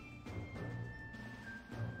Crusher?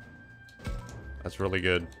 That's really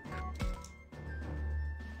good.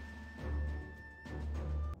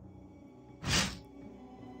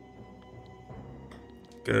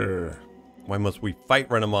 Grr. Why must we fight,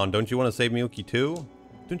 Renamon? Don't you want to save Miyuki too?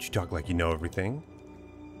 Don't you talk like you know everything?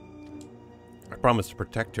 I promised to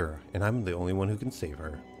protect her, and I'm the only one who can save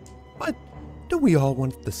her. But don't we all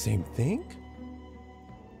want the same thing?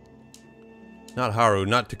 Not Haru,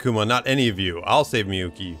 not Takuma, not any of you. I'll save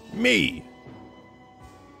Miyuki. Me!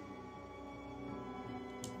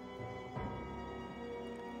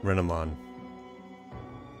 Renamon.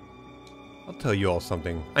 I'll tell you all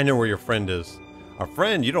something. I know where your friend is. Our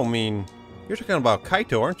friend? You don't mean... You're talking about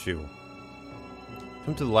Kaito, aren't you?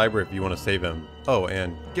 Come to the library if you want to save him. Oh,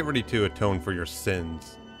 and get ready to atone for your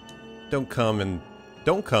sins. Don't come and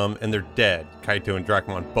they're dead. Kaito and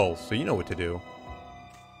Dracmon both, so you know what to do.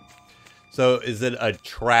 So is it a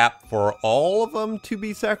trap for all of them to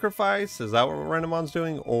be sacrificed? Is that what Renamon's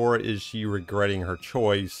doing? Or is she regretting her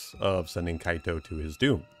choice of sending Kaito to his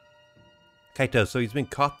doom? Kaito, so he's been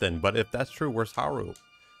caught then, but if that's true, where's Haru?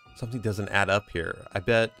 Something doesn't add up here. I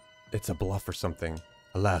bet it's a bluff or something.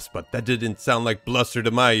 Alas, but that didn't sound like bluster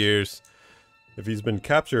to my ears. If he's been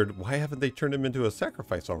captured, why haven't they turned him into a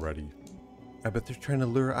sacrifice already? I bet they're trying to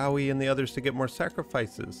lure Aoi and the others to get more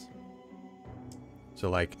sacrifices. So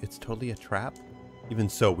like, it's totally a trap? Even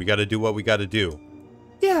so, we gotta do what we gotta do.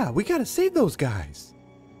 Yeah, we gotta save those guys.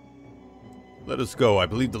 Let us go. I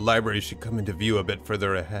believe the library should come into view a bit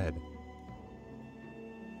further ahead.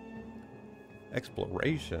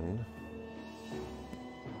 Exploration?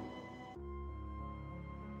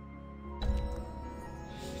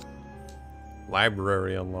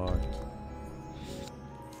 Library unlocked.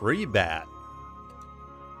 Free bat.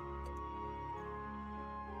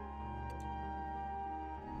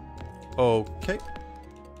 Okay.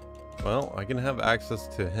 Well, I can have access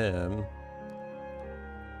to him.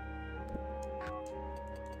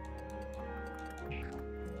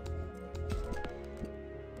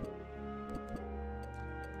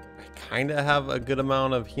 I kind of have a good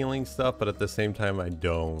amount of healing stuff, but at the same time I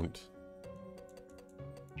don't.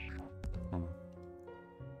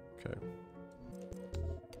 Okay.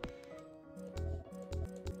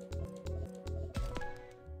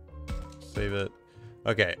 Save it.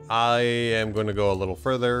 Okay, I am going to go a little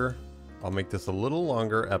further. I'll make this a little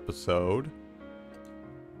longer episode.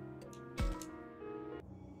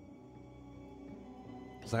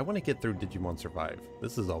 Because I want to get through Digimon Survive.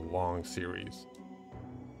 This is a long series.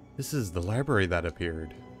 This is the library that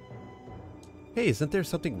appeared. Hey, isn't there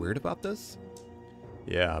something weird about this?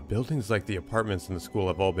 Yeah, buildings like the apartments in the school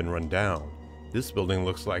have all been run down. This building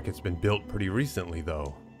looks like it's been built pretty recently,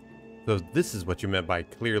 though. So this is what you meant by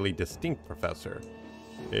clearly distinct, Professor.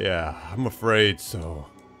 Yeah, I'm afraid so.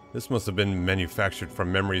 This must have been manufactured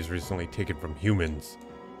from memories recently taken from humans.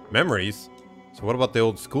 Memories? So what about the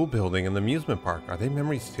old school building and the amusement park? Are they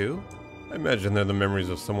memories too? I imagine they're the memories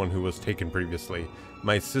of someone who was taken previously.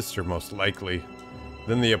 My sister, most likely.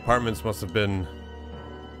 Then the apartments must have been...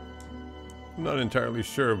 I'm not entirely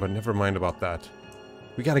sure, but never mind about that.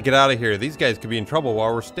 We gotta get out of here. These guys could be in trouble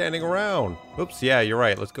while we're standing around. Oops, yeah, you're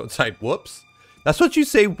right. Let's go inside. Whoops. That's what you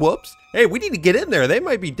say, whoops? Hey, we need to get in there. They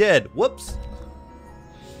might be dead. Whoops.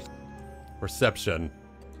 Reception.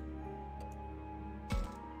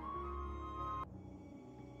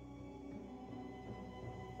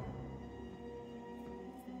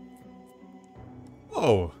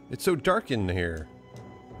 Oh, it's so dark in here.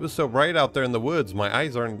 It was so bright out there in the woods. My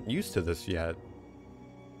eyes aren't used to this yet.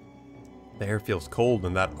 The air feels cold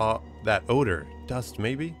and that odor. Dust,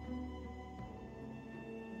 maybe?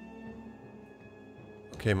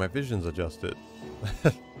 Okay, my vision's adjusted.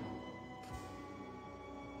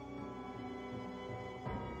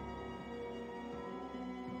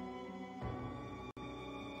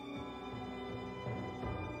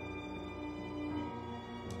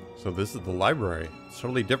 So this is the library. It's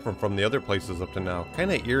totally different from the other places up to now.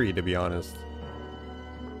 Kinda eerie, to be honest.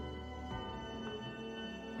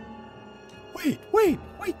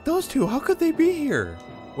 Wait, those two, how could they be here?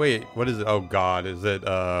 Wait, what is it? Oh god, is it,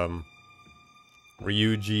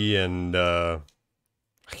 Ryuji and, I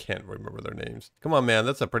can't remember their names. Come on, man,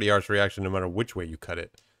 that's a pretty harsh reaction no matter which way you cut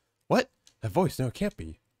it. What? That voice? No, it can't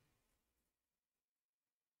be.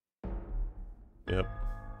 Yep.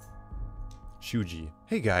 Shuji.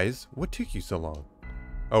 Hey guys, what took you so long?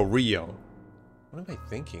 Oh, Ryo. What am I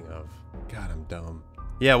thinking of? God, I'm dumb.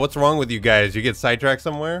 Yeah, what's wrong with you guys? You get sidetracked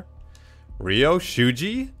somewhere? Ryo?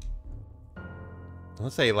 Shuji?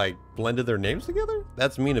 Unless they like blended their names together?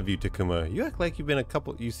 That's mean of you, Takuma. You act like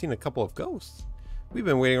you've seen a couple of ghosts. We've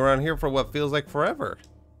been waiting around here for what feels like forever.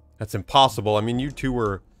 That's impossible. I mean, you two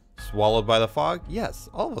were swallowed by the fog? Yes,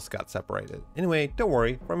 all of us got separated. Anyway, don't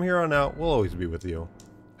worry. From here on out, we'll always be with you.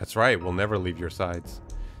 That's right, we'll never leave your sides.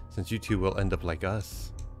 Since you two will end up like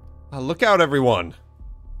us. Look out, everyone!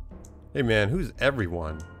 Hey man, who's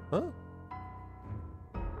everyone? Huh?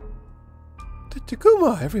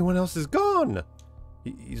 Takuma! Everyone else is gone!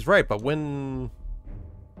 He's right, but when...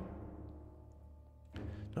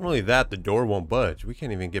 Not only that, the door won't budge. We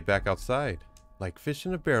can't even get back outside. Like fish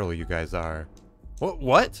in a barrel you guys are.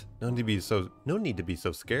 What? No need to be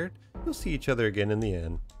so scared. You'll see each other again in the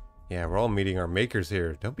end. Yeah, we're all meeting our makers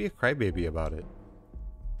here. Don't be a crybaby about it.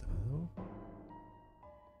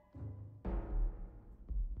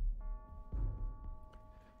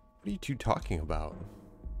 What are you two talking about?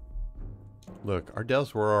 Look, our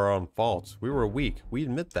deaths were our own faults. We were weak. We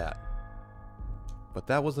admit that. But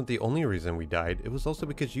that wasn't the only reason we died. It was also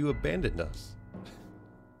because you abandoned us.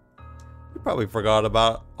 You probably forgot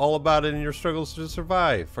all about it in your struggles to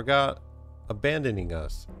survive. Forgot abandoning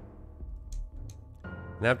us.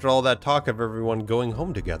 And after all that talk of everyone going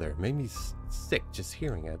home together, it made me sick just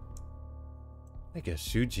hearing it. I guess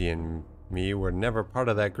Shuji and me were never part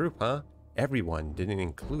of that group, huh? Everyone didn't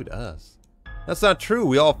include us. That's not true.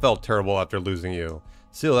 We all felt terrible after losing you.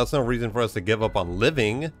 Still, that's no reason for us to give up on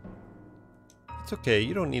living. It's okay.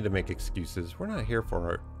 You don't need to make excuses. We're not here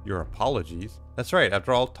for your apologies. That's right.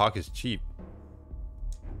 After all, talk is cheap.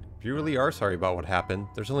 If you really are sorry about what happened,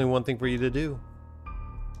 there's only one thing for you to do.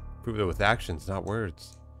 Prove it with actions, not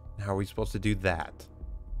words. And how are we supposed to do that?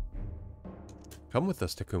 Come with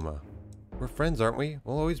us, Takuma. We're friends, aren't we?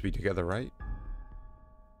 We'll always be together, right?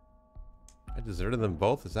 I deserted them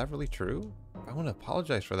both. Is that really true? I want to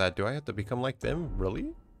apologize for that. Do I have to become like them?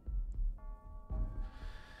 Really?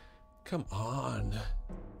 Come on.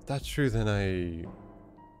 If that's true, then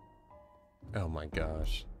oh my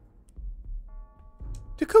gosh.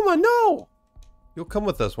 Takuma, no! You'll come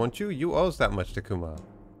with us, won't you? You owe us that much, Takuma.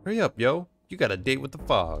 Hurry up, yo. You got a date with the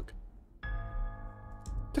fog.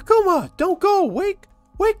 Takuma, don't go! Wake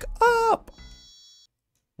up!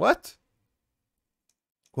 What?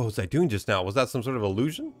 What was I doing just now? Was that some sort of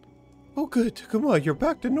illusion? Oh good, Takuma, you're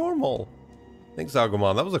back to normal. Thanks,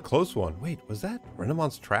 Agumon. That was a close one. Wait, was that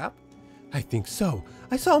Renamon's trap? I think so.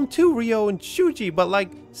 I saw him too, Ryo and Shuji, but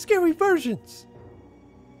like scary versions.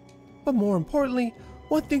 But more importantly,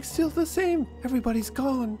 one thing's still the same. Everybody's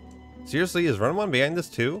gone. Seriously, is Renamon behind this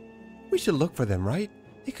too? We should look for them, right?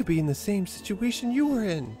 They could be in the same situation you were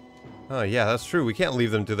in. Oh yeah, that's true. We can't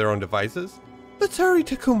leave them to their own devices. Let's hurry,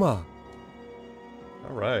 Takuma.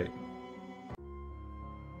 Alright.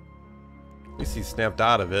 At least he snapped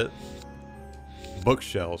out of it.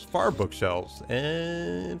 Bookshelves, far bookshelves,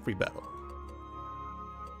 and free battle.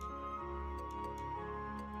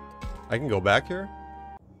 I can go back here?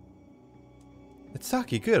 It's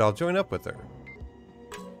Saki, good, I'll join up with her.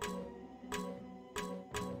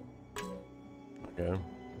 Okay.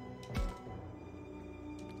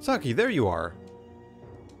 Saki, there you are.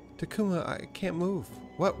 Takuma, I can't move.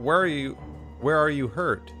 What? Where are you? Where are you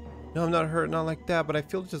hurt? No, I'm not hurt, not like that, but I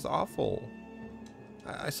feel just awful.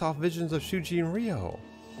 I saw visions of Shuji and Ryo.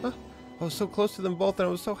 Huh? I was so close to them both and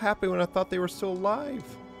I was so happy when I thought they were still alive.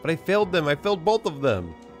 But I failed them. I failed both of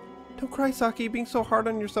them. Don't cry, Saki. Being so hard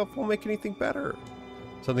on yourself won't make anything better.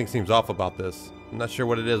 Something seems off about this. I'm not sure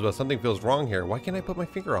what it is, but something feels wrong here. Why can't I put my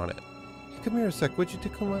finger on it? Hey, come here a sec, would you,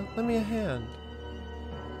 Takuma? Lend me a hand.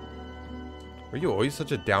 Were you always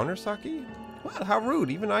such a downer, Saki? What? How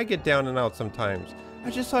rude. Even I get down and out sometimes. I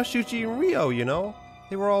just saw Shuji and Ryo, you know?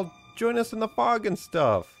 They were all join us in the fog and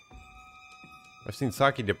stuff. I've seen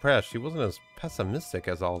Saki depressed. She wasn't as pessimistic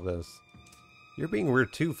as all this. You're being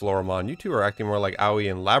weird too, Floramon. You two are acting more like Aoi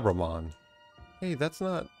and Labramon. Hey, that's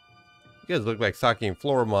not... You guys look like Saki and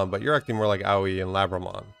Floramon, but you're acting more like Aoi and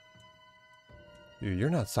Labramon. You're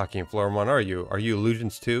not Saki and Floramon, are you? Are you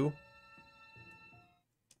illusions too?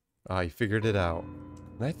 Ah, you figured it out.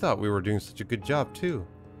 And I thought we were doing such a good job too.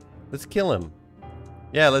 Let's kill him.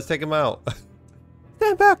 Yeah, let's take him out.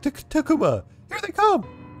 Stand back, Takuma! Here they come!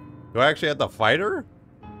 Do I actually have to fight her?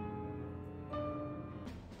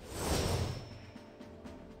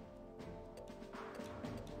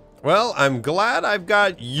 Well, I'm glad I've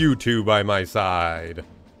got you two by my side.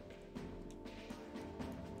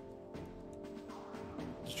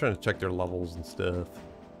 Just trying to check their levels and stuff.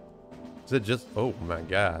 Is it just... Oh my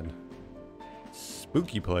god.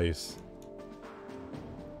 Spooky place.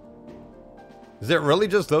 Is it really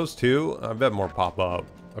just those two? I bet more pop up.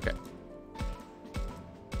 Okay.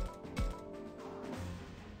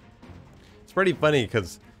 It's pretty funny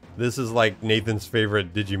because this is like Nathan's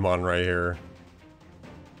favorite Digimon right here.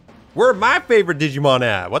 Where my favorite Digimon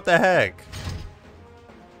at? What the heck?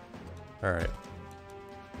 Alright.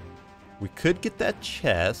 We could get that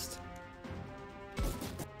chest.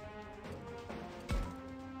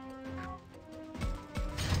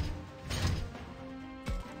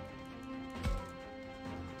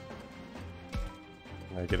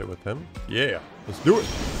 Can I get it with him? Yeah, let's do it.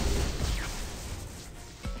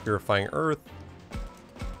 Purifying Earth.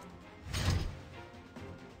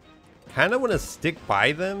 Kind of want to stick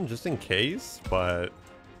by them just in case, but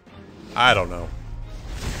I don't know.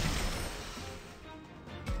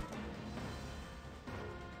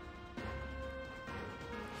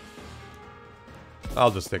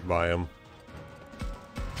 I'll just stick by them.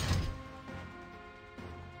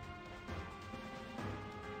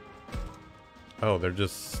 Oh, they're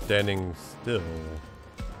just standing still.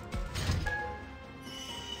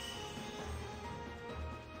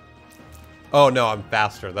 Oh no, I'm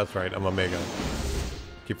faster. That's right, I'm Omega.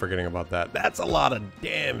 Keep forgetting about that. That's a lot of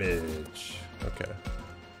damage. Okay.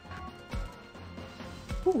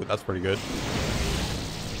 Ooh, that's pretty good.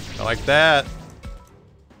 I like that.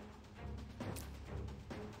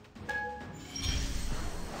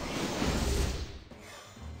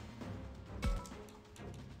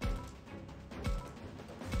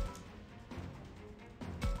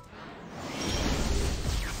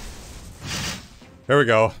 There we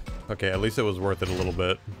go. Okay, at least it was worth it a little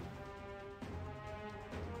bit.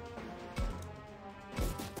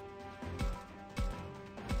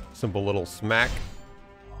 Simple little smack.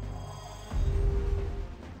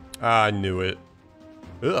 Ah, I knew it.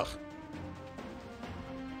 Ugh.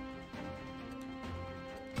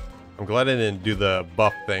 I'm glad I didn't do the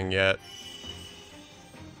buff thing yet.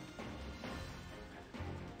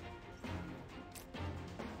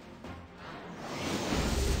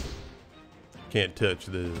 Can't touch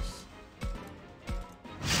this.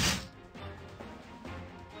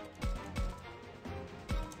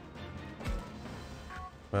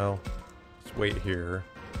 Well, let's wait here.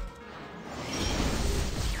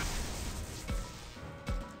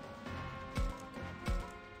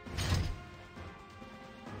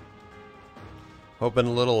 Hoping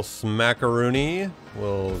a little smackaroonie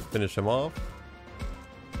will finish him off.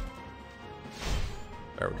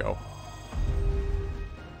 There we go.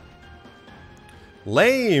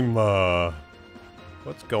 Lame!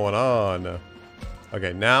 What's going on?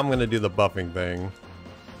 Okay, now I'm gonna do the buffing thing.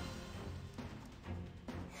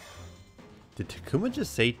 Did Takuma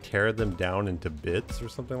just say tear them down into bits or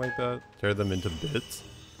something like that? Tear them into bits?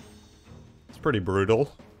 It's pretty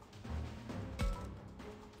brutal.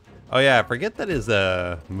 Oh yeah, I forget that his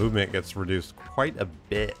movement gets reduced quite a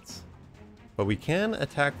bit. But we can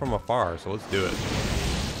attack from afar, so let's do it.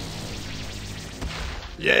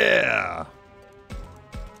 Yeah!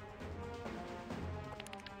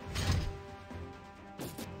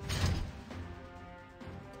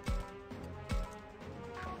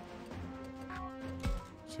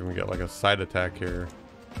 See if we get like a side attack here.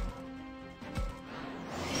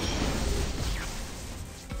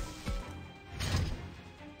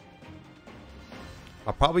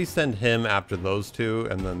 I'll probably send him after those two,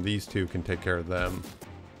 and then these two can take care of them.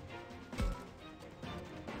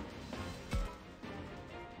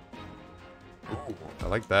 Ooh, I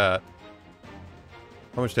like that.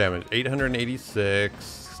 How much damage? 886,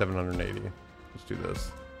 780. Let's do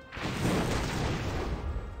this.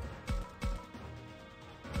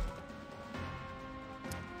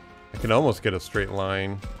 I can almost get a straight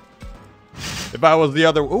line. If I was the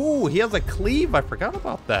other... Ooh, he has a cleave. I forgot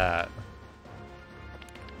about that.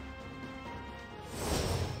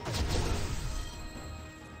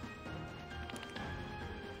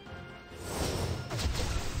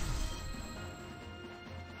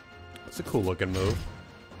 It's a cool looking move.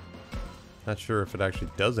 Not sure if it actually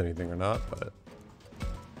does anything or not, but...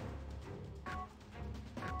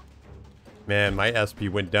 Man, my SP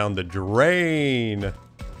went down the drain.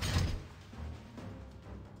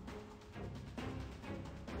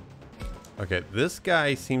 Okay, this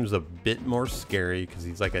guy seems a bit more scary because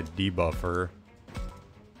he's like a debuffer.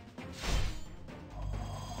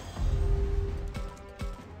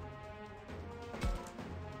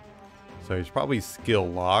 So he's probably skill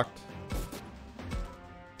locked.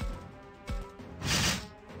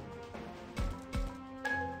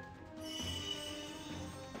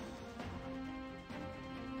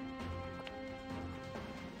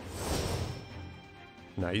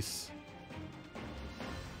 Nice.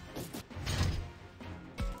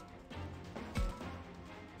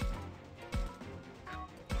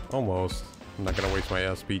 Almost. I'm not gonna waste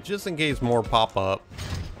my SP just in case more pop up.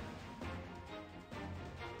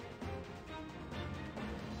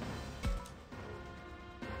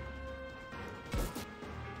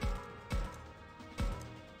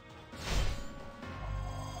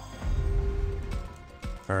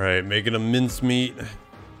 All right, making a mincemeat.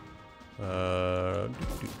 There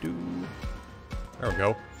we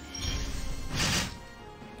go.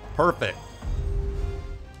 Perfect.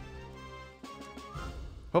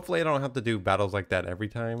 Hopefully I don't have to do battles like that every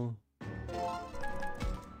time.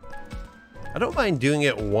 I don't mind doing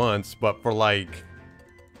it once, but for like...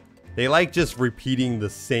 They like just repeating the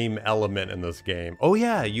same element in this game. Oh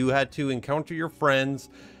yeah, you had to encounter your friends.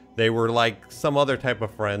 They were like some other type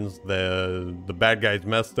of friends. The bad guys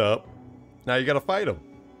messed up. Now you gotta fight them.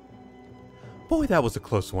 Boy, that was a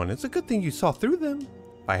close one. It's a good thing you saw through them.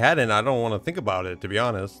 If I hadn't, I don't want to think about it, to be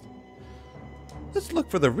honest. Let's look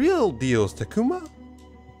for the real deals, Takuma.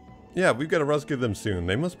 Yeah, we've got to rescue them soon.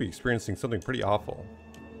 They must be experiencing something pretty awful.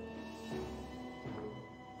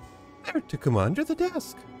 There, Takuma, under the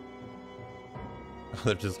desk. Oh,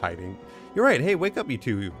 they're just hiding. You're right. Hey, wake up, you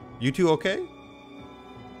two. You two okay?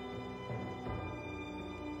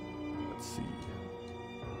 Let's see.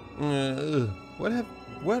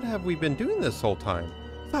 What have we been doing this whole time?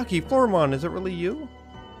 Saki, Floramon, is it really you?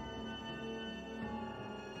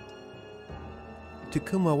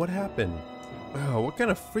 Takuma, what happened? Oh, what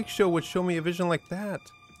kind of freak show would show me a vision like that?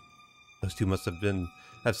 Those two must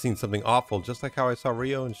have seen something awful, just like how I saw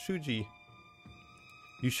Ryo and Shuji.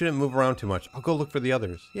 You shouldn't move around too much. I'll go look for the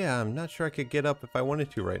others. Yeah, I'm not sure I could get up if I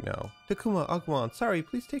wanted to right now. Takuma, Agumon, sorry,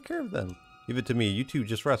 please take care of them. Leave it to me. You two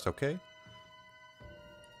just rest, okay?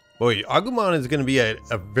 Boy, Agumon is going to be at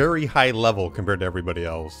a very high level compared to everybody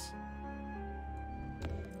else.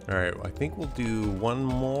 Alright, I think we'll do one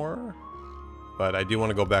more. But I do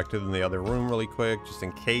want to go back to the other room really quick, just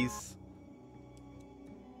in case.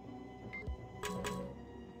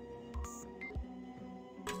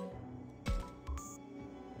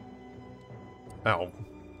 Ow.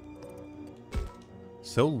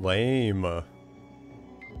 So lame. I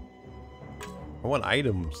want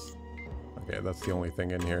items. Okay, that's the only thing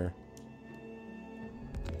in here.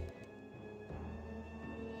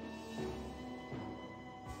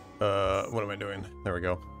 What am I doing? There we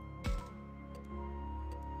go.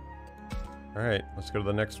 Alright, let's go to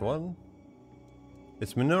the next one.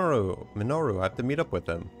 It's Minoru. Minoru, I have to meet up with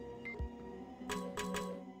him.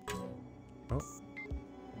 Oh.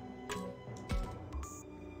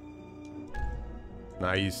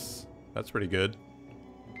 Nice. That's pretty good.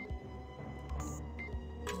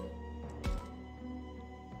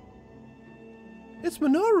 It's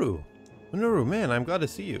Minoru! Minoru, man, I'm glad to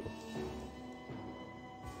see you.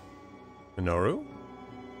 Minoru?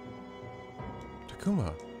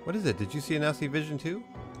 Takuma, what is it? Did you see a nasty vision too?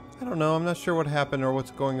 I don't know, I'm not sure what happened or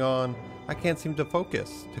what's going on. I can't seem to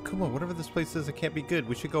focus. Takuma, whatever this place is, it can't be good.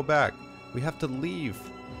 We should go back. We have to leave.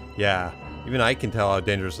 Yeah, even I can tell how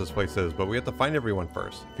dangerous this place is, but we have to find everyone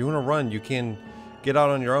first. If you want to run, you can get out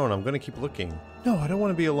on your own. I'm going to keep looking. No, I don't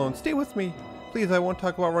want to be alone. Stay with me. Please, I won't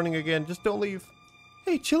talk about running again. Just don't leave.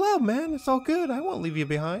 Hey, chill out, man. It's all good. I won't leave you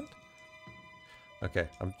behind. Okay,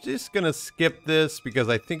 I'm just going to skip this because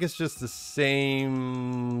I think it's just the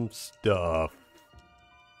same stuff.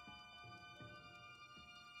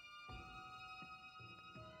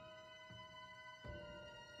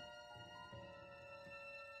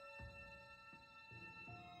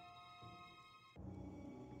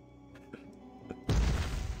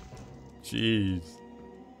 Jeez.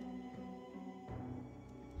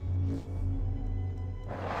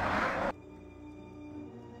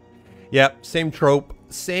 Yep, same trope,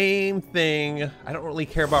 same thing. I don't really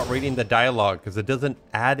care about reading the dialogue because it doesn't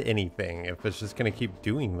add anything if it's just going to keep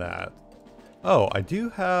doing that. Oh, I do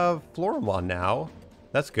have Floramon now.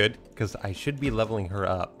 That's good because I should be leveling her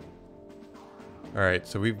up. Alright,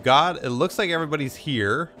 so we've got, it looks like everybody's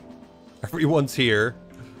here. Everyone's here.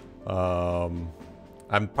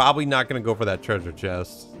 I'm probably not going to go for that treasure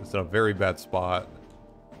chest. It's in a very bad spot.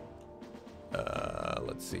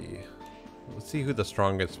 Let's see. Let's see who the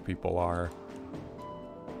strongest people are.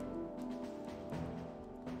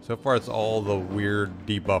 So far, it's all the weird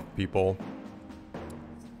debuff people.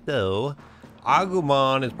 So,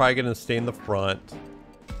 Agumon is probably going to stay in the front.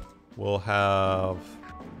 We'll have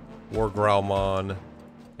Wargrowlmon,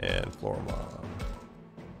 and Floramon.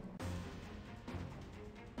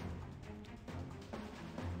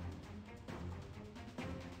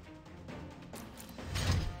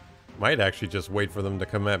 Might actually just wait for them to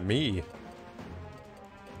come at me.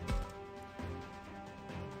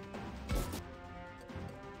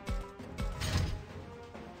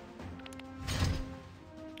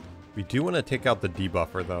 We do want to take out the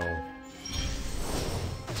debuffer though.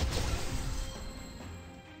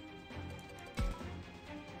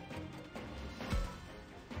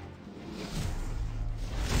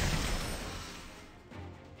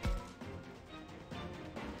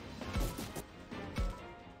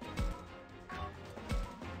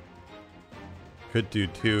 Could do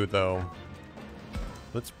two though.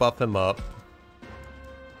 Let's buff him up.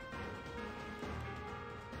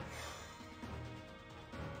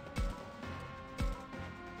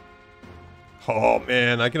 Oh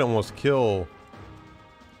man, I can almost kill.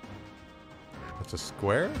 That's a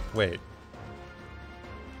square? Wait.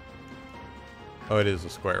 Oh, it is a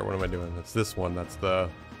square. What am I doing? It's this one. That's the...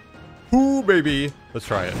 Ooh, baby. Let's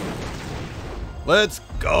try it. Let's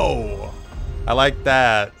go. I like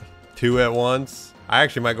that. Two at once. I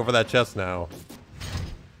actually might go for that chest now.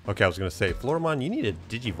 Okay, I was going to say, Floramon, you need a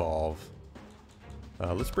Digivolve.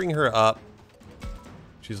 Let's bring her up.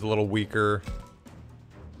 She's a little weaker.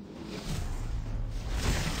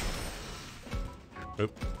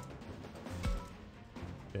 Oop.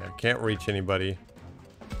 Yeah, can't reach anybody.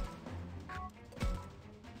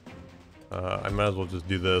 I might as well just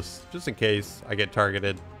do this, just in case I get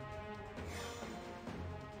targeted.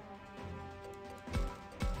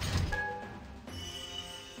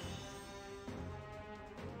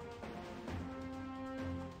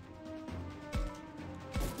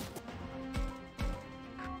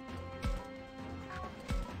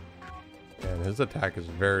 And his attack is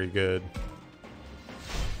very good.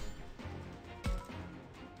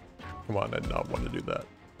 Come on, I did not want to do that.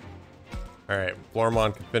 Alright,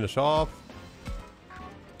 Floramon can finish off.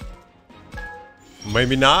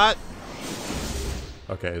 Maybe not.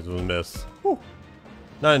 Okay, this was a miss. Whew.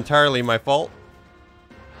 Not entirely my fault.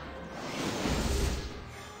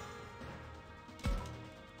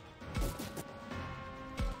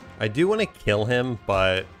 I do want to kill him,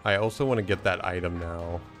 but I also want to get that item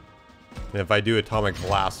now. And if I do Atomic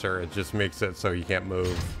Blaster, it just makes it so he can't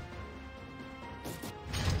move.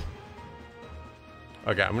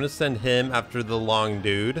 Okay, I'm gonna send him after the long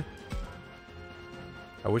dude.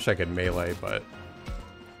 I wish I could melee, but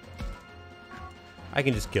I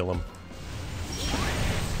can just kill him.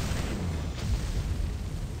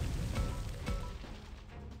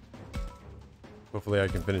 Hopefully I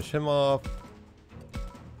can finish him off.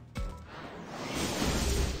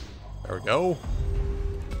 There we go.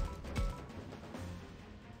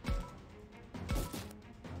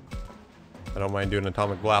 I don't mind doing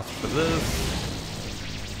Atomic Blast for this.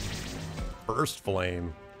 Burst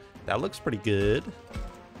Flame. That looks pretty good.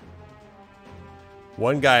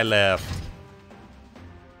 One guy left.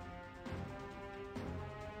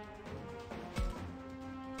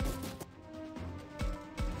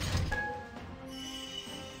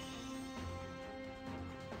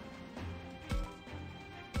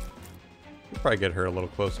 We'll probably get her a little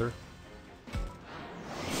closer.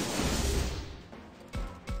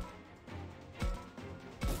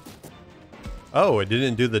 Oh, it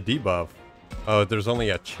didn't do the debuff. Oh, there's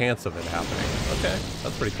only a chance of it happening. Okay,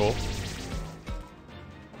 that's pretty cool.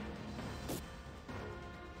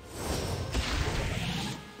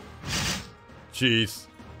 Jeez.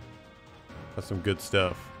 That's some good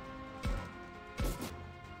stuff.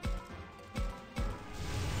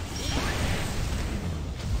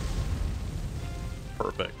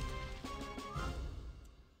 Perfect.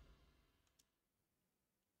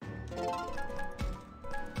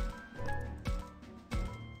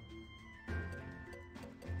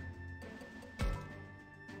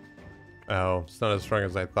 Oh, it's not as strong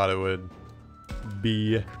as I thought it would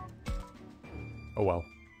be. Oh well.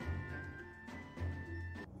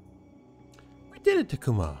 We did it,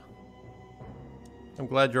 Takuma. I'm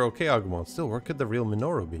glad you're okay, Agumon. Still, where could the real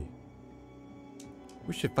Minoru be?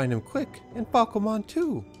 We should find him quick. And Falcomon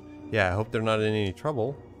too. Yeah, I hope they're not in any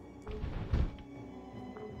trouble.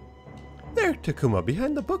 There, Takuma,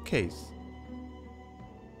 behind the bookcase.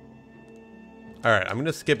 Alright, I'm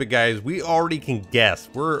gonna skip it, guys. We already can guess.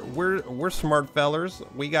 We're smart fellers.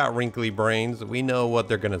 We got wrinkly brains. We know what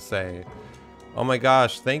they're gonna say. Oh my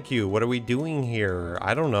gosh, thank you. What are we doing here?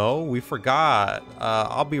 I don't know. We forgot.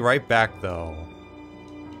 I'll be right back, though.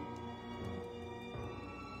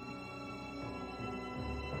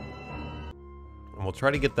 And we'll try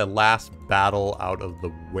to get the last battle out of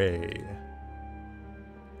the way.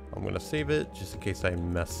 I'm gonna save it just in case I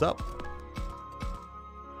mess up.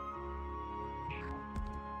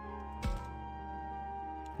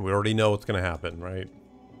 We already know what's gonna happen, right?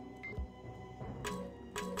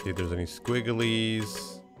 See if there's any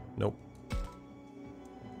squigglies. Nope.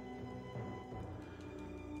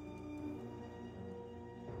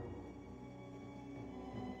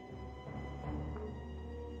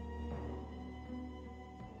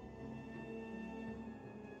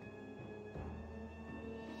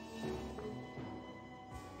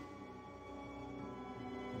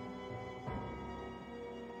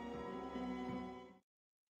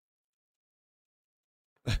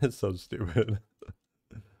 It's so stupid.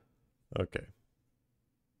 Okay.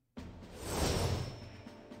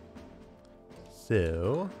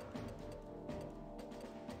 So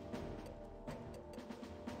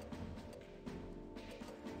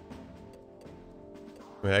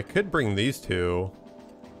I mean, I could bring these two.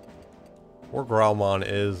 Or Agumon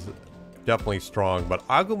is definitely strong, but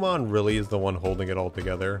Agumon really is the one holding it all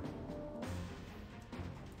together.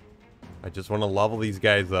 I just want to level these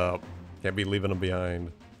guys up. Can't be leaving them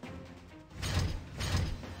behind.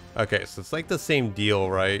 Okay, so it's like the same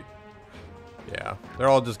deal, right? Yeah, they're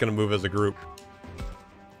all just gonna move as a group.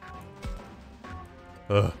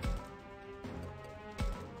 Ugh.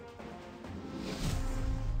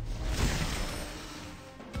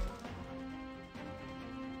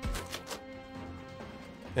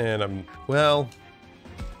 And well,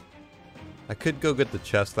 I could go get the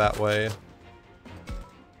chest that way.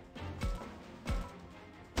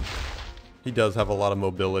 He does have a lot of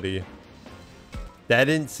mobility. That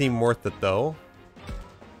didn't seem worth it though.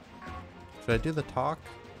 Should I do the talk?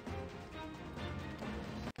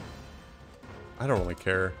 I don't really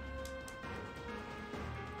care.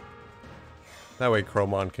 That way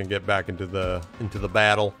Chromon can get back into the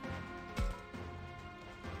battle.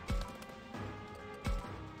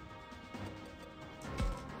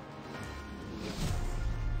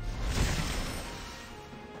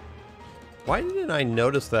 Why didn't I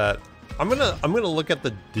notice that? I'm gonna look at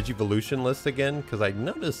the Digivolution list again because I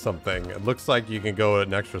noticed something. It looks like you can go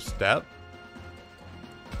an extra step.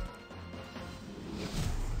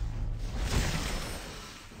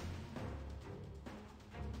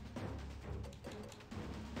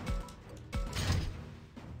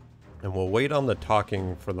 And we'll wait on the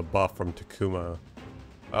talking for the buff from Takuma.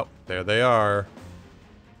 Oh, there they are.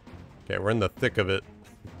 Okay, we're in the thick of it.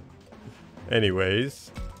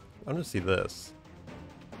 Anyways, I want to see this.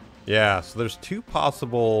 Yeah, so there's two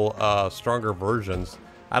possible stronger versions.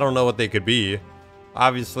 I don't know what they could be.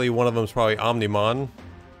 Obviously, one of them is probably Omnimon.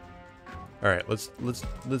 All right, let's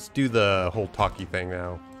do the whole talkie thing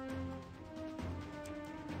now.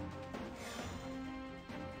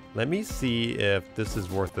 Let me see if this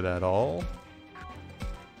is worth it at all.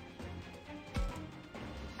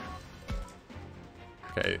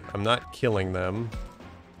 Okay, I'm not killing them,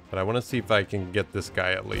 but I want to see if I can get this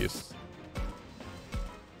guy at least.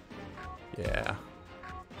 Yeah.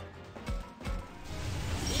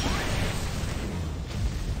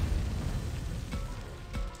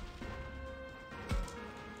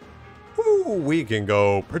 Ooh, we can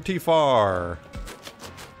go pretty far.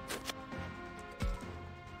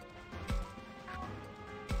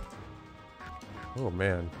 Oh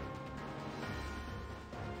man.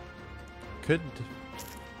 Could...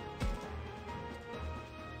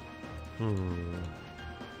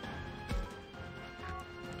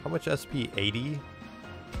 How much SP? 80?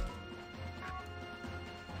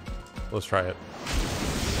 Let's try it.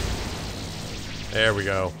 There we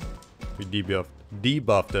go. We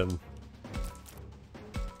debuffed him.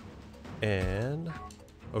 And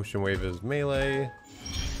Ocean Wave is melee.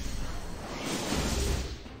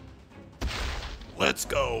 Let's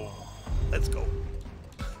go. Let's go.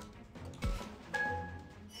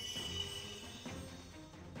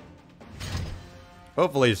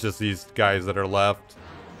 Hopefully it's just these guys that are left.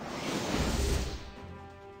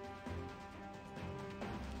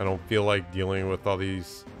 I don't feel like dealing with all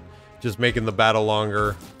these, just making the battle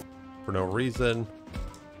longer for no reason.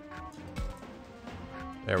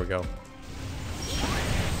 There we go.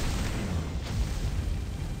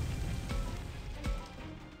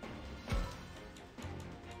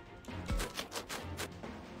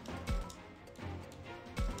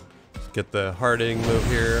 Let's get the hard-hitting move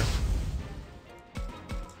here.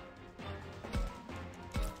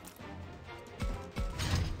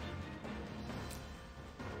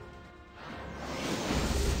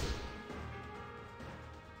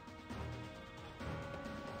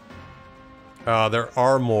 There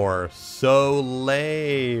are more. So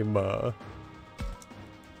lame.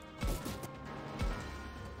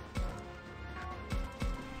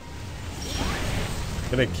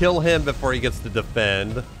 Gonna kill him before he gets to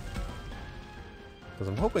defend. Because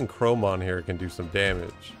I'm hoping Chromon here can do some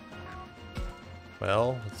damage.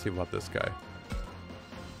 Well, let's see about this guy.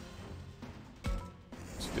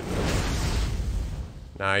 Let's do this.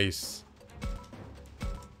 Nice.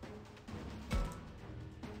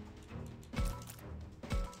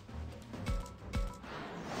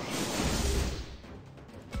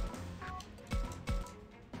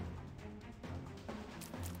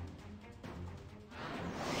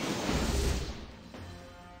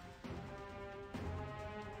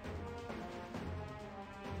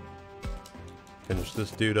 Finish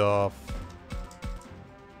this dude off.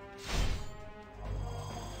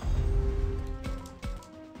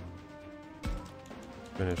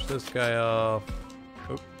 Finish this guy off.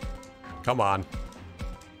 Oh, come on.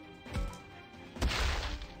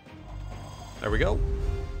 There we go.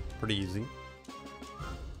 Pretty easy.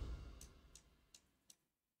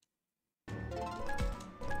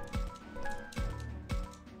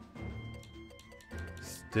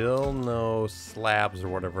 Still no slabs or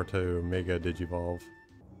whatever to Mega Digivolve.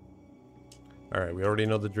 Alright, we already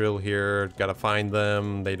know the drill here. Gotta find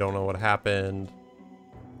them. They don't know what happened.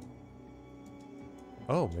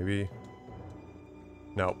 Oh, maybe...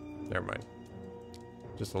 Nope, never mind.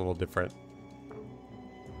 Just a little different.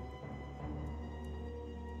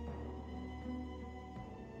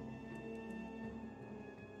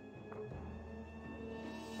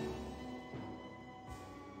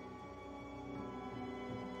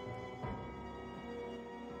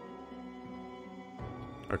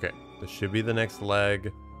 Okay, this should be the next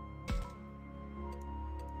leg.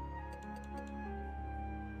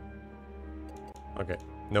 Okay,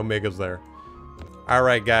 no megas there.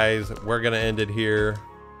 Alright guys, we're gonna end it here.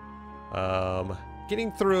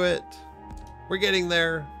 Getting through it. We're getting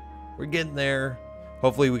there. We're getting there.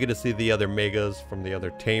 Hopefully we get to see the other megas from the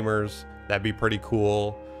other tamers. That'd be pretty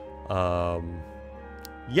cool.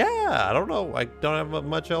 Yeah, I don't know. I don't have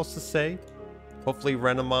much else to say. Hopefully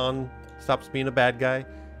Renamon stops being a bad guy.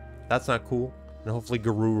 That's not cool. And hopefully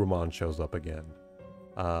Garurumon shows up again.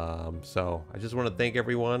 So I just want to thank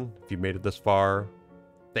everyone. If you made it this far,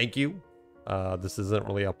 thank you. This isn't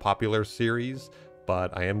really a popular series,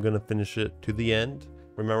 but I am going to finish it to the end.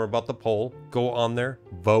 Remember about the poll. Go on there,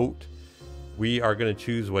 vote. We are going to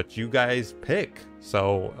choose what you guys pick.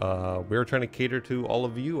 So we're trying to cater to all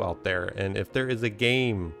of you out there. And if there is a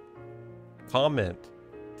game, comment.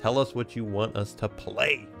 Tell us what you want us to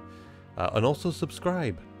play. And also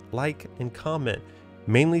subscribe. Like and comment.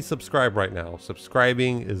 Mainly subscribe right now.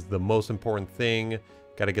 Subscribing is the most important thing.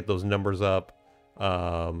 Got to get those numbers up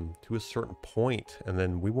to a certain point, and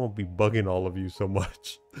then we won't be bugging all of you so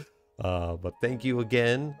much. But thank you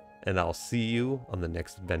again, and I'll see you on the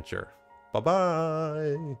next adventure. Bye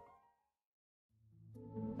bye.